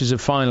coaches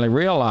have finally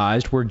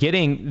realized we're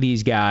getting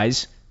these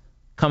guys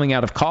coming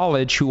out of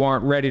college who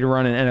aren't ready to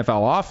run an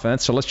NFL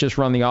offense, so let's just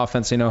run the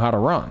offense they know how to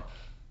run.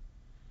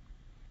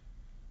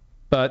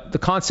 But the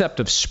concept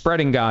of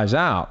spreading guys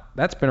out,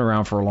 that's been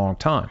around for a long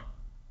time.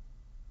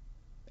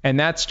 And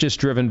that's just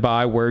driven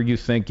by where you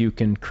think you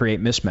can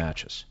create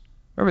mismatches.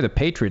 Remember the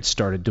Patriots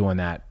started doing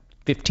that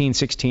 15,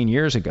 16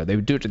 years ago. They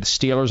would do it to the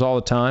Steelers all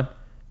the time.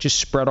 Just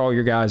spread all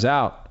your guys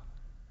out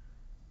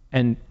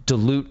and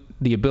dilute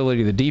the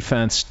ability of the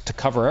defense to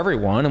cover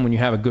everyone. And when you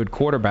have a good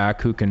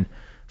quarterback who can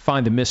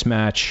find the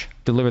mismatch,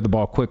 deliver the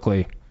ball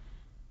quickly,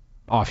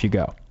 off you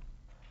go.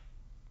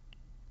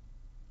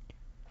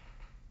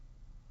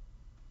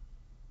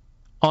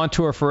 On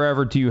tour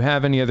forever, do you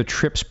have any other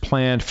trips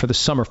planned for the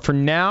summer? For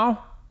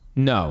now,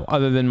 no,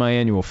 other than my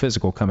annual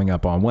physical coming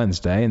up on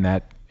Wednesday, and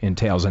that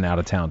entails an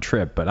out-of-town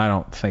trip, but I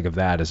don't think of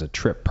that as a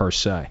trip per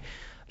se.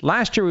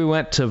 Last year we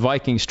went to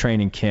Vikings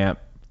training camp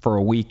for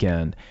a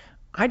weekend.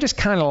 I just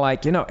kind of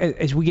like,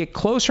 as we get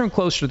closer and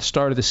closer to the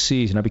start of the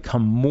season, I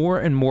become more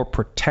and more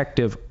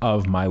protective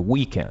of my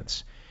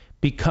weekends.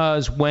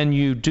 Because when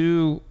you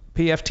do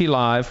PFT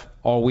Live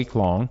all week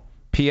long,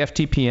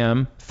 PFT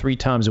PM 3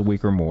 times a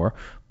week or more,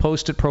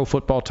 post at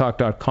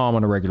ProFootballTalk.com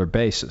on a regular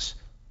basis,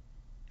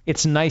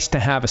 it's nice to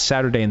have a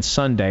Saturday and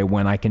Sunday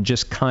when I can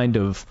just kind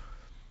of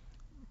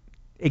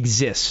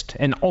exist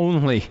and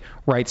only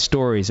write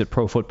stories at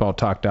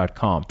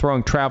ProFootballTalk.com.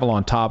 Throwing travel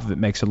on top of it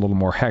makes it a little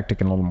more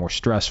hectic and a little more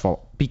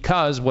stressful,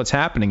 because what's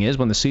happening is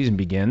when the season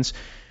begins,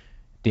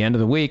 the end of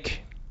the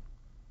week,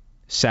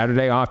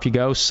 Saturday off you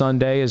go,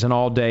 Sunday is an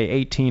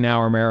all-day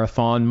 18-hour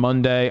marathon,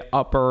 Monday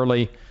up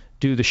early,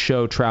 do the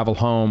show, travel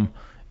home,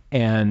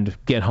 and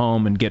get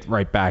home and get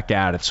right back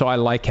at it. So I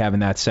like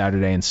having that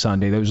Saturday and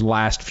Sunday, those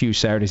last few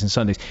Saturdays and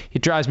Sundays.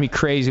 It drives me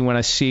crazy when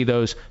I see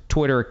those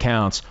Twitter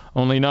accounts,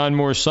 only 9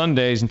 more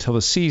Sundays until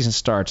the season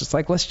starts. It's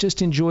like, let's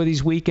just enjoy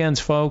these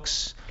weekends,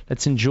 folks.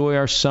 Let's enjoy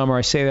our summer.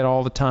 I say that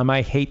all the time.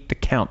 I hate the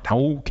count.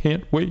 Oh,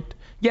 can't wait.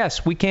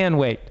 Yes, we can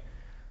wait.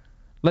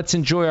 Let's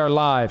enjoy our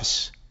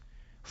lives.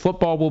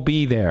 Football will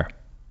be there.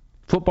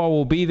 Football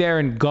will be there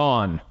and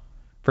gone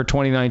for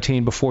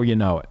 2019 before you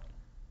know it.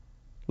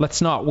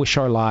 Let's not wish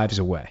our lives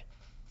away.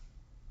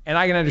 And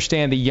I can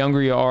understand the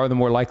younger you are, the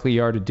more likely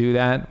you are to do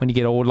that. When you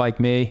get old like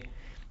me,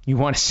 you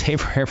want to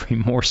savor every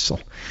morsel.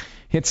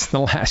 It's the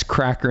last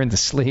cracker in the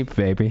sleep,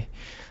 baby.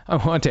 I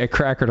want that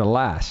cracker to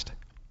last.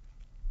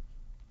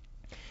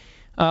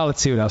 Let's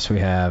see what else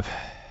we have.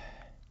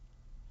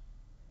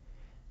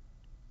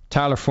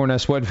 Tyler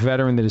Forness, what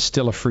veteran that is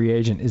still a free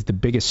agent is the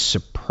biggest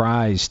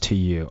surprise to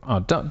you? Oh,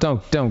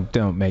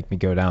 don't make me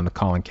go down the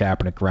Colin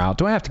Kaepernick route.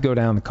 Do I have to go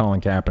down the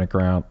Colin Kaepernick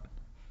route?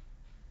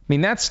 I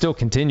mean, that still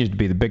continues to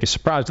be the biggest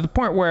surprise, to the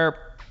point where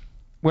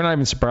we're not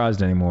even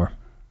surprised anymore.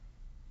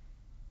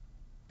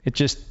 It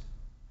just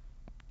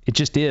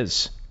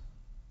is. It's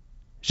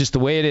just the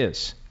way it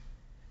is.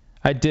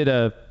 I did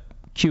a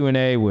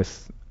Q&A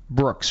with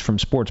Brooks from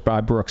Sports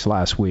by Brooks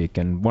last week,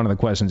 and one of the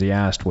questions he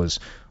asked was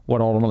what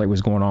ultimately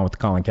was going on with the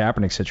Colin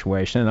Kaepernick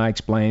situation, and I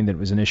explained that it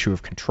was an issue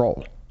of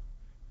control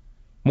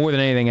more than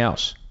anything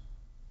else.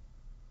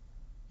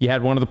 You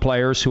had one of the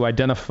players who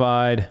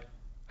identified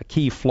a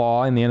key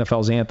flaw in the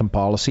NFL's anthem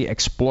policy,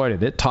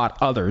 exploited it, taught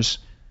others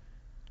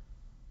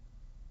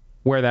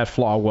where that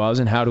flaw was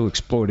and how to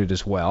exploit it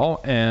as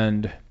well,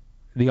 and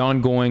the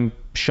ongoing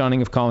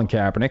shunning of Colin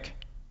Kaepernick,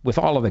 with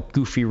all of the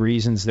goofy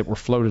reasons that were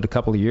floated a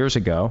couple of years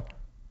ago,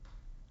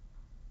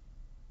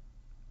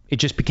 it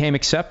just became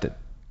accepted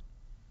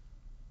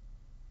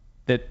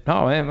that,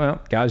 oh, well,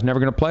 guy's never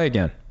going to play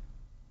again.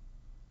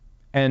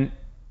 And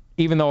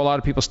even though a lot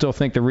of people still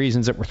think the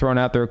reasons that were thrown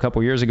out there a couple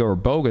of years ago are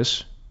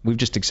bogus, we've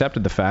just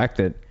accepted the fact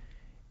that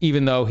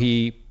even though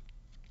he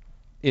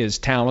is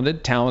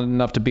talented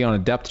enough to be on a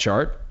depth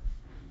chart,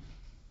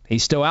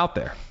 he's still out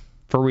there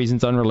for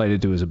reasons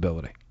unrelated to his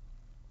ability.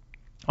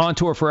 On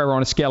tour forever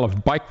on a scale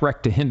of bike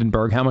wreck to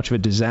Hindenburg, how much of a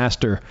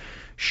disaster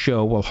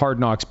show will Hard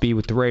Knocks be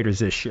with the Raiders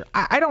this year?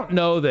 I don't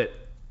know that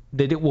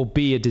it will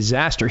be a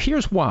disaster.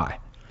 Here's why.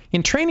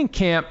 In training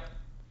camp,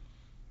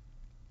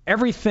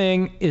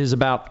 everything is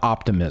about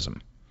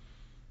optimism.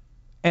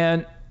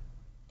 And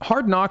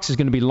Hard Knocks is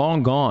going to be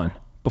long gone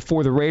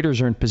before the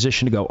Raiders are in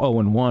position to go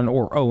 0-1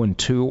 or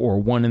 0-2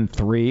 or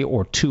 1-3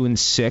 or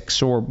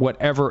 2-6 or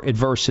whatever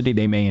adversity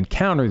they may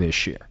encounter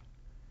this year.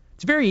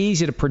 It's very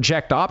easy to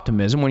project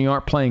optimism when you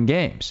aren't playing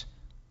games.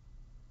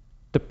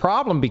 The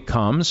problem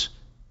becomes,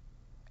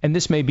 and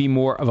this may be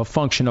more of a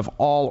function of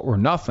all or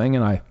nothing,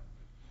 and I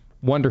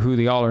wonder who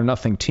the all or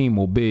nothing team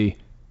will be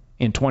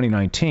in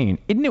 2019.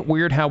 Isn't it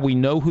weird how we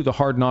know who the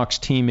Hard Knocks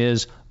team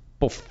is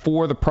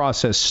before the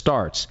process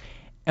starts,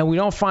 and we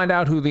don't find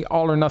out who the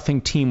all or nothing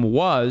team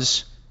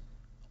was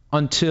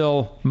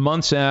until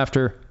months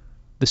after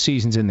the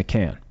season's in the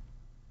can?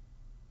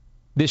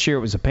 This year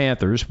it was the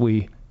Panthers.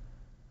 We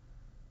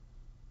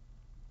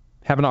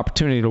have an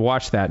opportunity to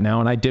watch that now,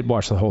 and I did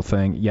watch the whole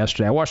thing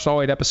yesterday. I watched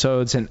all 8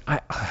 episodes, and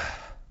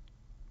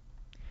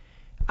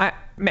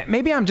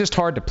maybe I'm just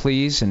hard to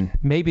please, and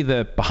maybe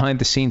the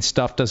behind-the-scenes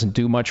stuff doesn't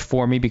do much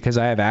for me because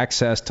I have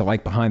access to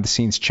like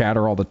behind-the-scenes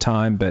chatter all the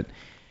time, but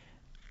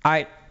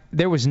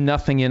there was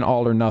nothing in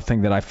All or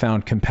Nothing that I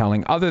found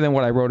compelling other than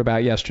what I wrote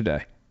about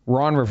yesterday.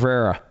 Ron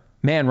Rivera.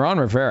 Man, Ron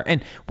Rivera.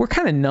 And we're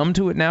kind of numb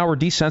to it now. We're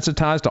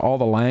desensitized to all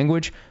the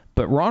language.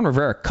 But Ron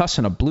Rivera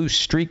cussing a blue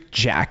streak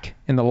jack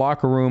in the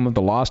locker room of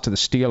the loss to the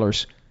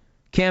Steelers.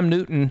 Cam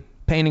Newton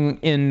painting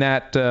in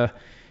that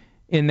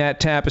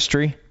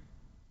tapestry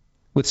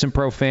with some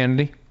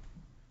profanity.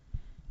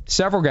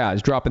 Several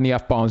guys dropping the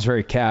F-bombs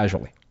very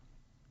casually.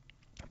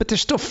 But there's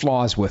still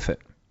flaws with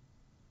it.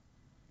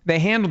 They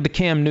handled the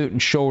Cam Newton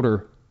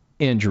shoulder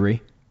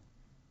injury.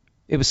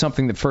 It was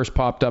something that first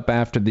popped up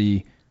after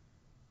the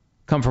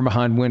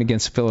come-from-behind win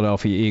against the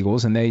Philadelphia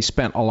Eagles, and they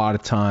spent a lot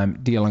of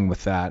time dealing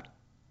with that.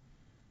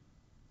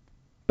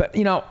 But,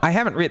 I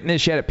haven't written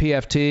this yet at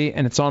PFT,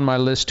 and it's on my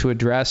list to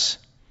address.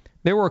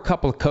 There were a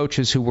couple of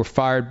coaches who were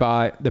fired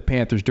by the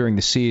Panthers during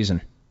the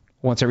season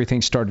once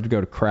everything started to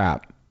go to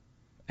crap.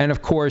 And,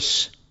 of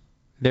course,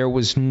 there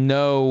was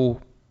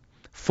no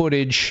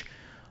footage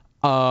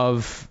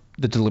of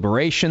the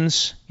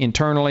deliberations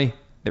internally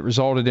that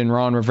resulted in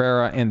Ron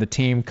Rivera and the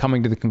team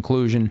coming to the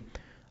conclusion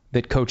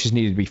that coaches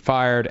needed to be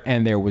fired,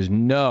 and there was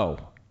no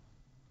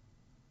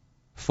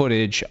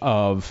footage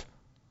of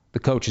the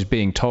coaches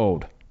being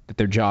told that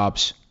their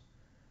jobs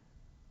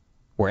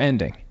were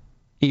ending,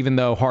 even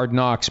though Hard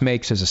Knocks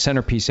makes as a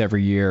centerpiece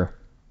every year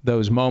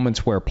those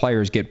moments where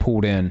players get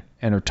pulled in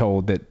and are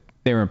told that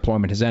their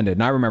employment has ended.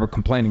 And I remember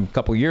complaining a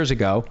couple of years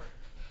ago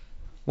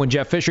when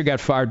Jeff Fisher got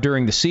fired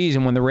during the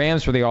season when the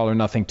Rams were the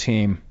all-or-nothing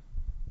team.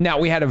 Now,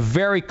 we had a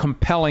very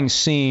compelling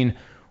scene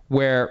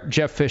where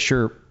Jeff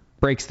Fisher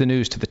breaks the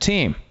news to the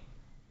team.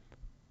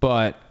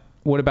 But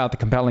what about the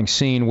compelling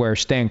scene where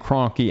Stan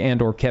Kroenke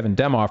and or Kevin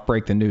Demoff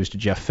break the news to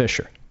Jeff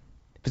Fisher?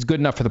 If it's good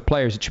enough for the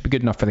players, it should be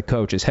good enough for the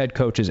coaches, head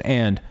coaches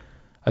and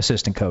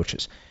assistant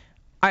coaches.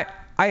 I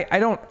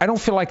don't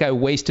feel like I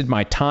wasted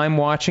my time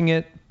watching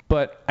it,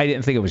 but I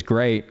didn't think it was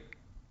great.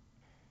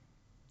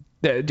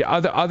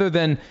 Other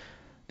than,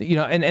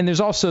 and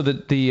there's also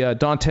the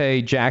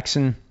Dante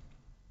Jackson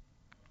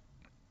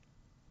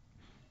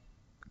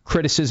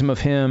criticism of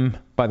him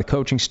by the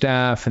coaching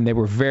staff, and they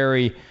were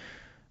very,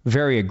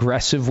 very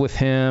aggressive with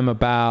him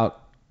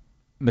about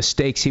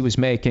mistakes he was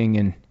making,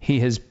 and he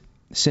has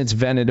since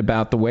vented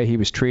about the way he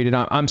was treated.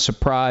 I'm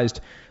surprised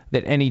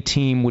that any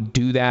team would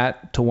do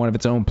that to one of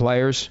its own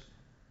players.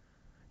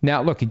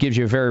 Now, look, it gives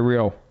you a very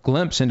real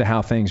glimpse into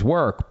how things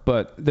work,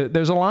 but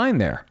there's a line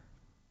there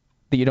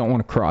that you don't want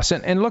to cross.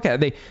 And look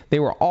at it. They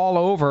were all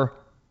over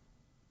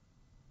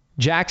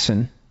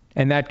Jackson,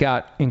 and that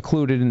got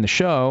included in the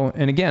show.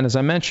 And again, as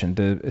I mentioned,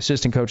 the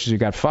assistant coaches who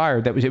got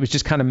fired, it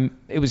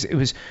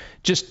was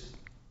just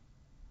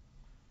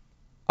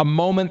a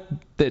moment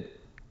that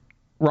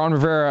Ron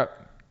Rivera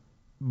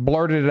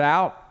blurted it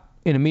out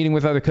in a meeting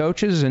with other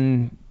coaches,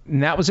 and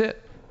that was it.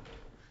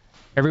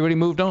 Everybody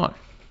moved on.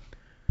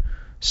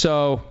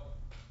 So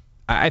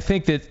I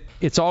think that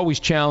it's always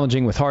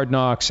challenging with Hard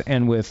Knocks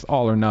and with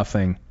All or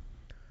Nothing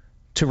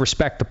to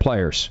respect the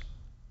players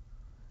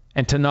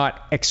and to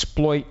not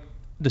exploit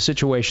the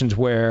situations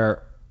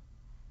where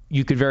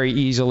you could very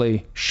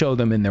easily show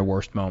them in their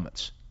worst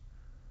moments.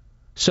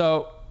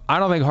 So I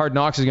don't think Hard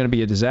Knocks is going to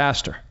be a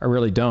disaster. I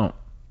really don't.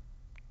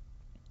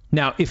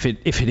 Now, if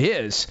it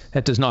is,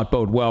 that does not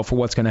bode well for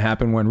what's going to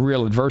happen when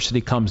real adversity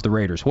comes the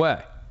Raiders'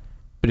 way.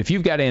 But if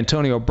you've got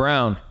Antonio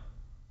Brown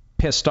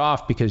pissed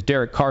off because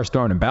Derek Carr's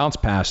throwing him bounce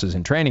passes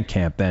in training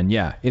camp, then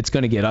yeah, it's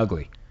going to get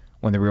ugly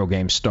when the real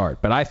games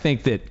start. But I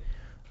think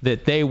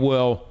that they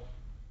will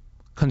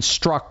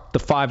construct the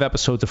 5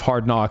 episodes of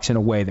Hard Knocks in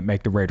a way that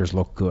make the Raiders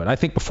look good. I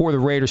think before the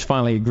Raiders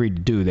finally agreed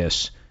to do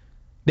this,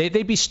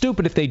 they'd be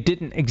stupid if they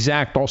didn't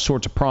exact all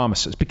sorts of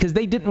promises, because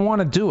they didn't want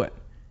to do it.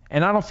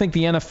 And I don't think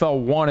the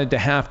NFL wanted to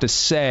have to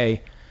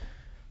say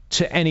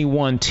to any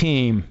one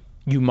team,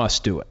 you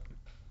must do it.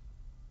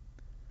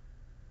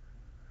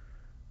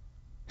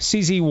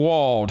 CZ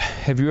Wald,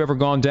 have you ever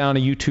gone down a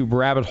YouTube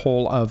rabbit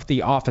hole of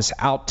The Office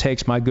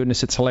outtakes? My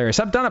goodness, it's hilarious.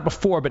 I've done it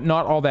before, but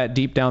not all that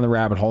deep down the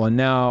rabbit hole, and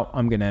now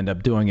I'm going to end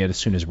up doing it as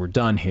soon as we're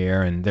done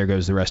here, and there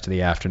goes the rest of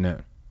the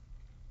afternoon.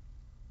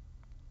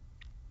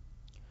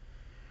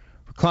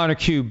 Recliner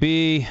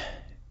QB,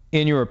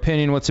 in your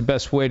opinion, what's the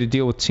best way to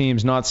deal with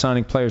teams not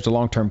signing players to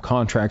long-term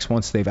contracts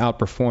once they've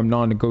outperformed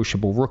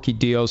non-negotiable rookie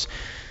deals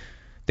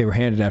they were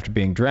handed after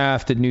being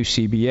drafted? New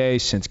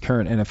CBA, since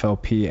current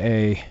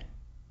NFLPA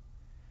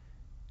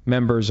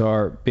members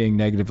are being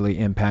negatively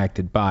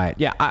impacted by it.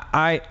 Yeah,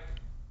 I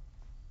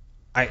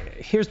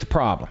here's the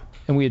problem,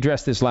 and we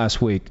addressed this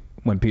last week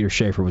when Peter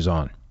Schaefer was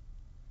on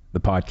the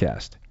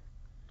podcast.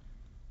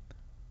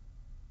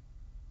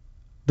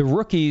 The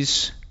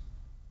rookies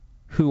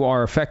who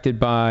are affected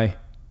by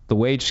the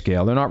wage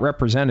scale, they're not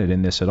represented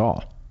in this at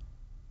all.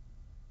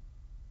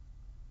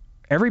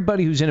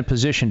 Everybody who's in a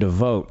position to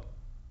vote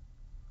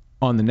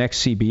on the next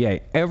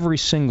CBA, every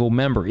single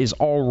member is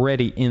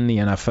already in the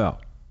NFL.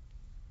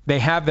 They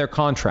have their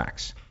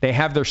contracts. They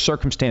have their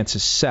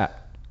circumstances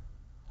set.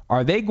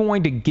 Are they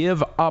going to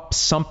give up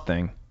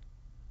something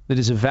that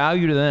is of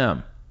value to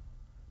them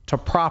to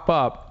prop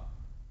up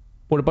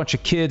what a bunch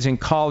of kids in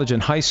college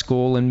and high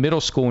school and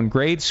middle school and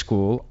grade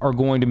school are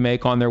going to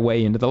make on their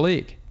way into the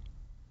league?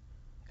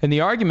 And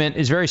the argument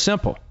is very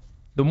simple.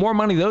 The more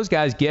money those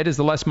guys get is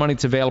the less money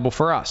that's available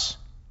for us.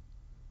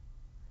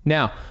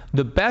 Now,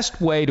 the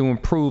best way to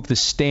improve the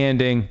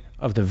standing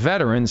of the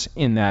veterans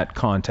in that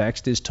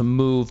context is to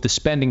move the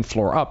spending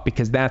floor up,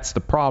 because that's the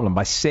problem.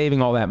 By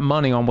saving all that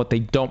money on what they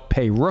don't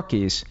pay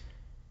rookies,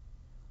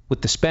 with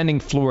the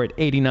spending floor at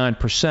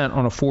 89%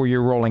 on a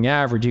 4-year rolling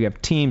average, you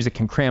have teams that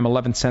can cram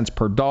 11 cents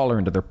per dollar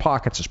into their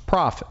pockets as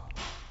profit.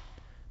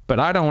 But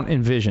I don't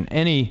envision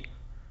any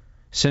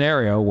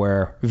scenario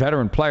where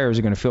veteran players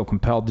are going to feel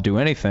compelled to do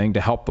anything to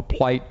help the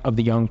plight of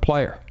the young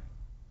player.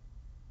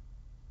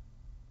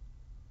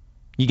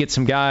 You get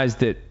some guys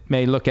that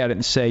may look at it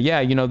and say,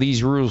 yeah,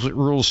 these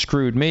rules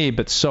screwed me,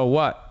 but so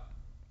what?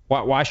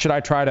 Why should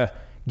I try to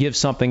give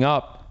something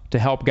up to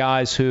help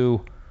guys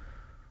who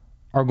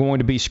are going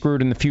to be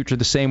screwed in the future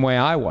the same way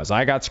I was?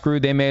 I got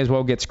screwed, they may as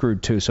well get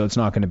screwed too, so it's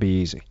not going to be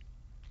easy.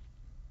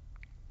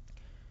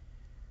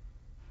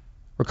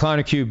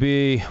 Recliner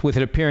QB, with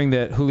it appearing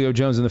that Julio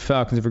Jones and the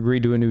Falcons have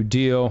agreed to a new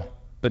deal,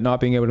 but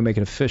not being able to make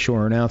it official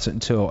or announce it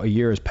until a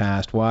year has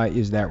passed, why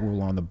is that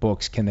rule on the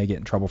books? Can they get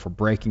in trouble for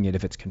breaking it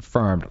if it's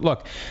confirmed?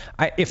 Look,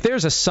 if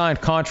there's a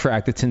signed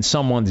contract that's in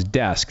someone's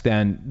desk,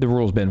 then the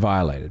rule's been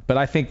violated. But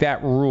I think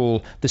that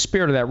rule, the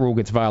spirit of that rule,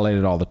 gets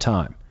violated all the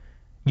time.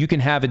 You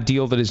can have a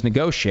deal that is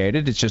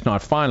negotiated, it's just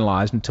not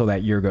finalized until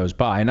that year goes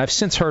by. And I've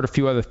since heard a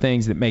few other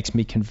things that makes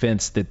me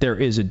convinced that there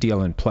is a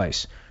deal in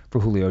place for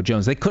Julio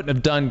Jones. They couldn't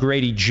have done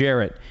Grady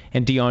Jarrett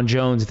and Deion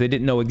Jones if they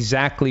didn't know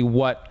exactly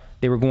what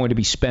they were going to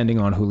be spending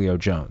on Julio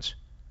Jones.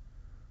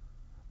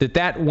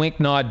 That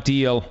wink-nod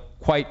deal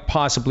quite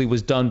possibly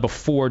was done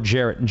before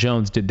Jarrett and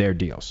Jones did their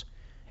deals.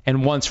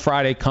 And once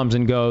Friday comes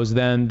and goes,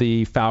 then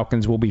the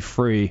Falcons will be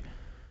free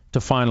to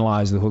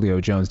finalize the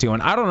Julio Jones deal.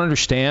 And I don't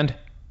understand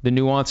the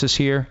nuances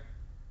here.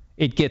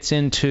 It gets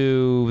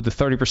into the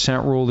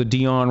 30% rule, the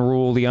Deion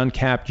rule, the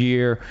uncapped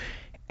year.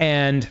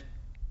 And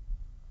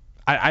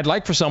I'd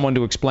like for someone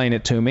to explain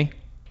it to me,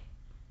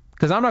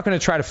 Because I'm not going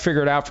to try to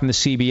figure it out from the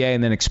CBA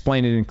and then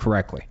explain it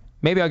incorrectly.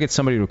 Maybe I'll get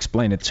somebody to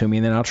explain it to me,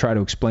 and then I'll try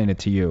to explain it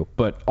to you.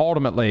 But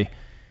ultimately,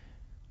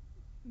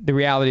 the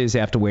reality is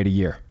they have to wait a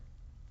year.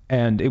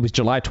 And it was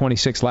July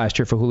 26 last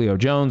year for Julio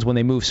Jones when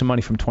they moved some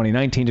money from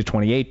 2019 to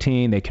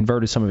 2018. They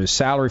converted some of his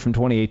salary from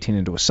 2018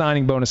 into a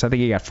signing bonus. I think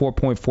he got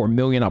 $4.4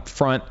 million up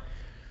front.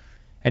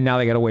 And now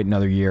they got to wait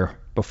another year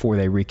before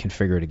they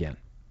reconfigure it again.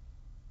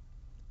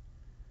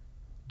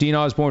 Dean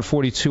Osborne,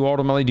 42.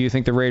 Ultimately, do you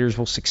think the Raiders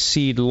will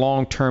succeed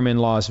long-term in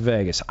Las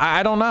Vegas?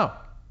 I don't know.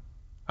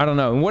 I don't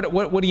know. And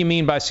what do you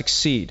mean by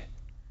succeed?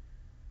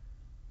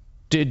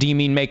 Do you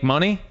mean make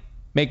money?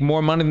 Make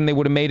more money than they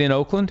would have made in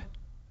Oakland?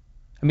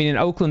 I mean, in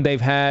Oakland,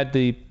 they've had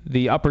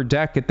the upper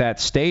deck at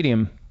that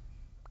stadium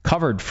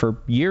covered for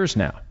years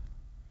now.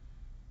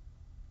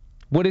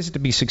 What is it to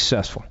be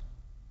successful?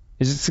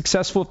 Is it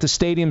successful if the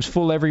stadium's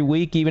full every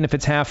week, even if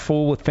it's half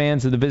full with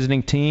fans of the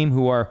visiting team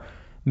who are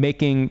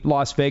making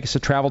Las Vegas a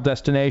travel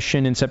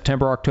destination in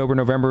September, October,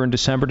 November, and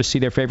December to see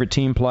their favorite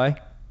team play?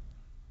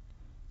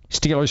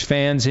 Steelers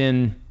fans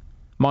in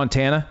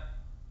Montana?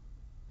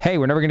 Hey,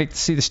 we're never going to get to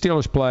see the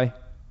Steelers play.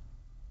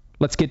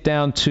 Let's get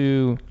down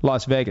to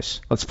Las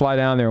Vegas. Let's fly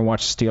down there and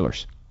watch the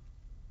Steelers.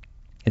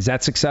 Is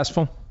that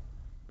successful?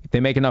 If they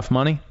make enough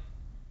money?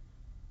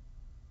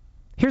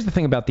 Here's the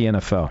thing about the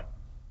NFL.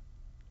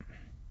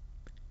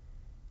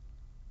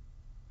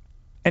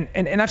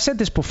 And I've said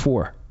this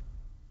before.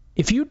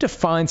 If you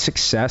define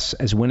success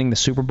as winning the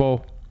Super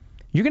Bowl,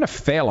 you're going to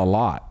fail a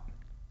lot.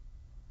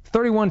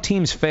 31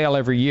 teams fail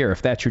every year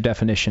if that's your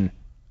definition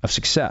of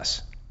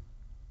success.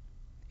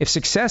 If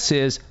success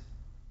is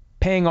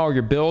paying all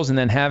your bills and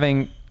then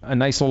having a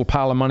nice little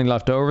pile of money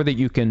left over that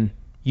you can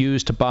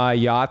use to buy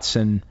yachts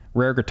and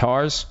rare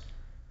guitars,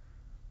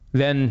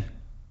 then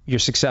you're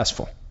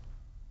successful.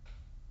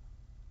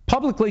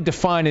 Publicly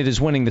define it as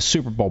winning the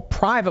Super Bowl.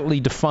 Privately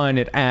define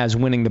it as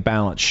winning the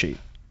balance sheet.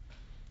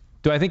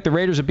 Do I think the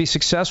Raiders would be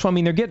successful? I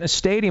mean, they're getting a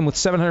stadium with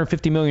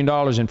 $750 million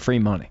in free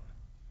money.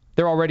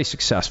 They're already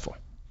successful.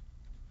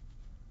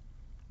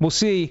 We'll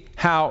see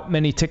how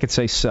many tickets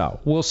they sell.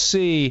 We'll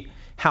see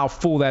how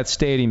full that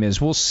stadium is.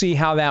 We'll see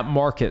how that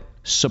market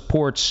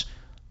supports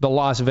the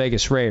Las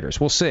Vegas Raiders.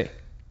 We'll see.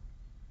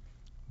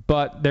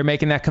 But they're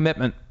making that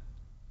commitment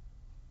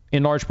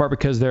in large part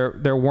because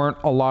there weren't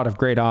a lot of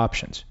great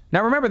options.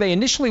 Now remember, they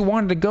initially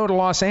wanted to go to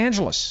Los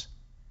Angeles.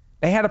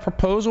 They had a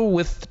proposal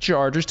with the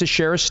Chargers to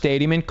share a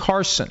stadium in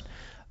Carson.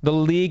 The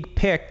league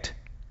picked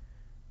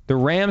the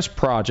Rams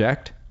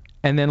project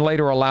and then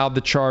later allowed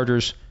the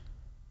Chargers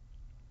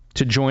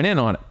to join in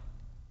on it.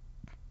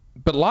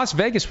 But Las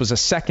Vegas was a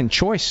second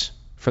choice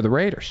for the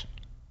Raiders.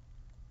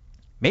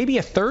 Maybe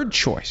a third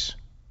choice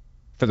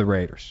for the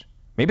Raiders.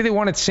 Maybe they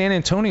wanted San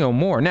Antonio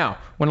more. Now,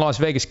 when Las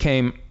Vegas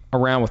came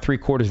around with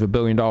 $750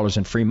 million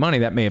in free money,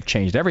 that may have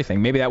changed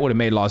everything. Maybe that would have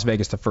made Las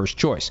Vegas the first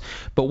choice.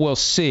 But we'll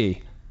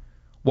see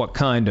what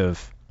kind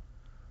of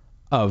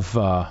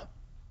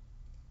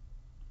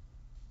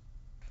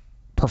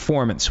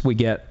performance we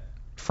get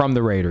from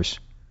the Raiders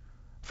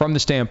from the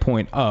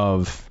standpoint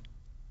of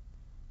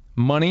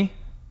money,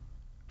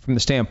 from the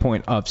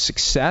standpoint of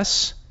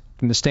success,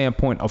 from the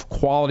standpoint of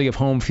quality of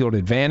home field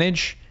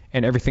advantage,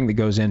 and everything that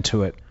goes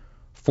into it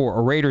for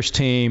a Raiders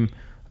team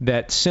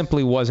that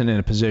simply wasn't in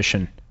a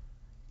position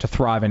to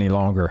thrive any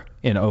longer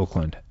in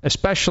Oakland,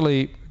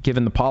 especially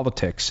given the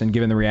politics and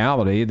given the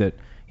reality that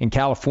in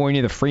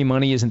California, the free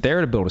money isn't there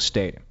to build a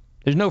stadium.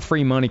 There's no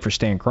free money for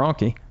Stan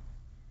Kroenke.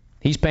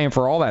 He's paying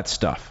for all that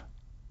stuff.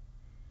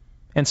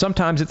 And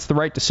sometimes it's the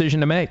right decision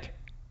to make.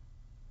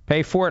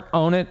 Pay for it,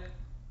 own it,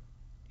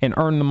 and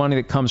earn the money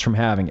that comes from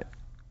having it,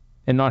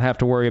 and not have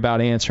to worry about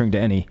answering to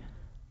any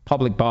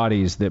public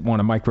bodies that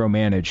want to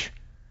micromanage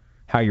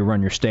how you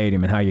run your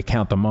stadium and how you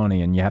count the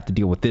money, and you have to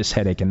deal with this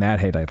headache and that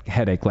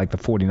headache like the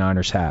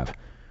 49ers have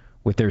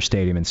with their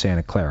stadium in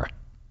Santa Clara.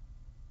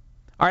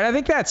 All right, I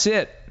think that's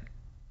it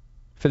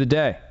for the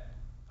day.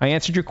 I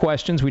answered your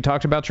questions. We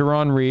talked about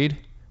Jarran Reed.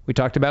 We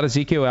talked about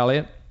Ezekiel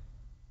Elliott.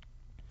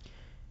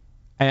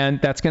 And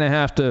that's going to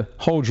have to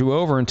hold you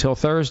over until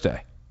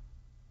Thursday.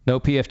 No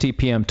PFT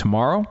PM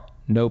tomorrow.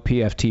 No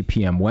PFT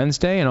PM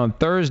Wednesday. And on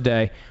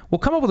Thursday, we'll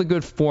come up with a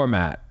good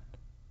format.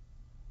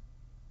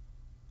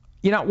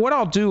 You know, what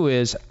I'll do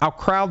is I'll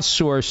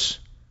crowdsource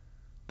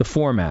the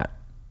format.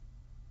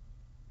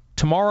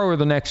 Tomorrow or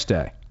the next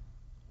day,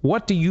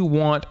 what do you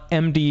want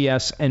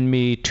MDS and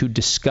me to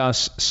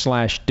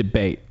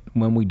discuss/debate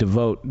when we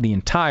devote the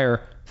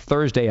entire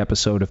Thursday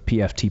episode of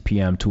PFT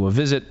PM to a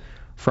visit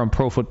from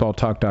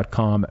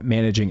ProFootballTalk.com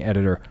managing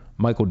editor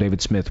Michael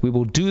David Smith? We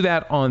will do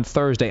that on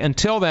Thursday.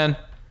 Until then,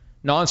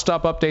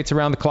 nonstop updates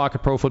around the clock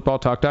at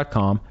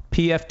ProFootballTalk.com.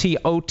 PFT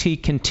OT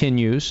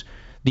continues.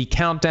 The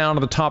countdown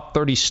of the top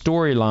 30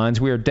 storylines.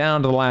 We are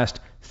down to the last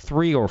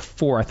 3 or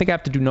 4. I think I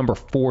have to do number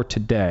 4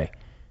 today.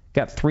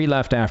 Got 3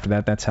 left after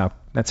that. That's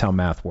how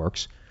math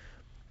works.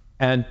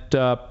 And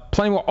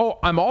plenty more. Oh,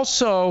 I'm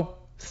also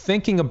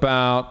thinking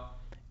about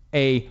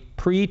a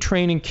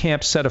pre-training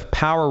camp set of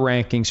power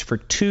rankings for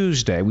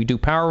Tuesday. We do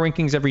power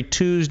rankings every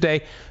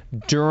Tuesday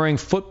during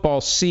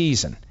football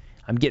season.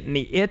 I'm getting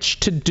the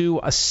itch to do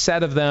a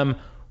set of them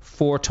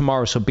for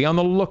tomorrow. So be on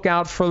the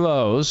lookout for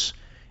those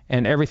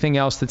and everything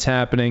else that's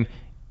happening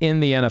in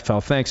the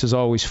NFL. Thanks, as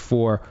always,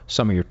 for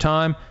some of your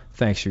time.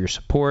 Thanks for your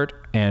support.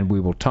 And we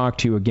will talk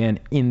to you again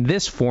in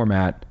this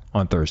format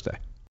on Thursday.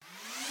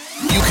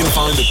 You can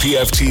find the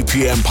PFT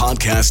PM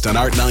podcast on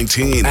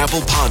Art19,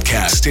 Apple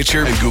Podcasts,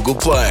 Stitcher, and Google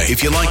Play.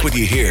 If you like what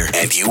you hear,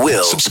 and you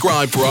will,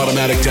 subscribe for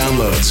automatic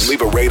downloads.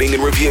 Leave a rating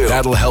and review.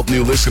 That'll help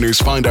new listeners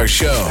find our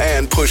show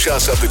and push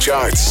us up the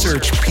charts.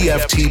 Search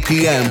PFT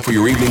PM for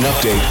your evening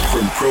update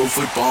from Pro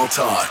Football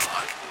Talk.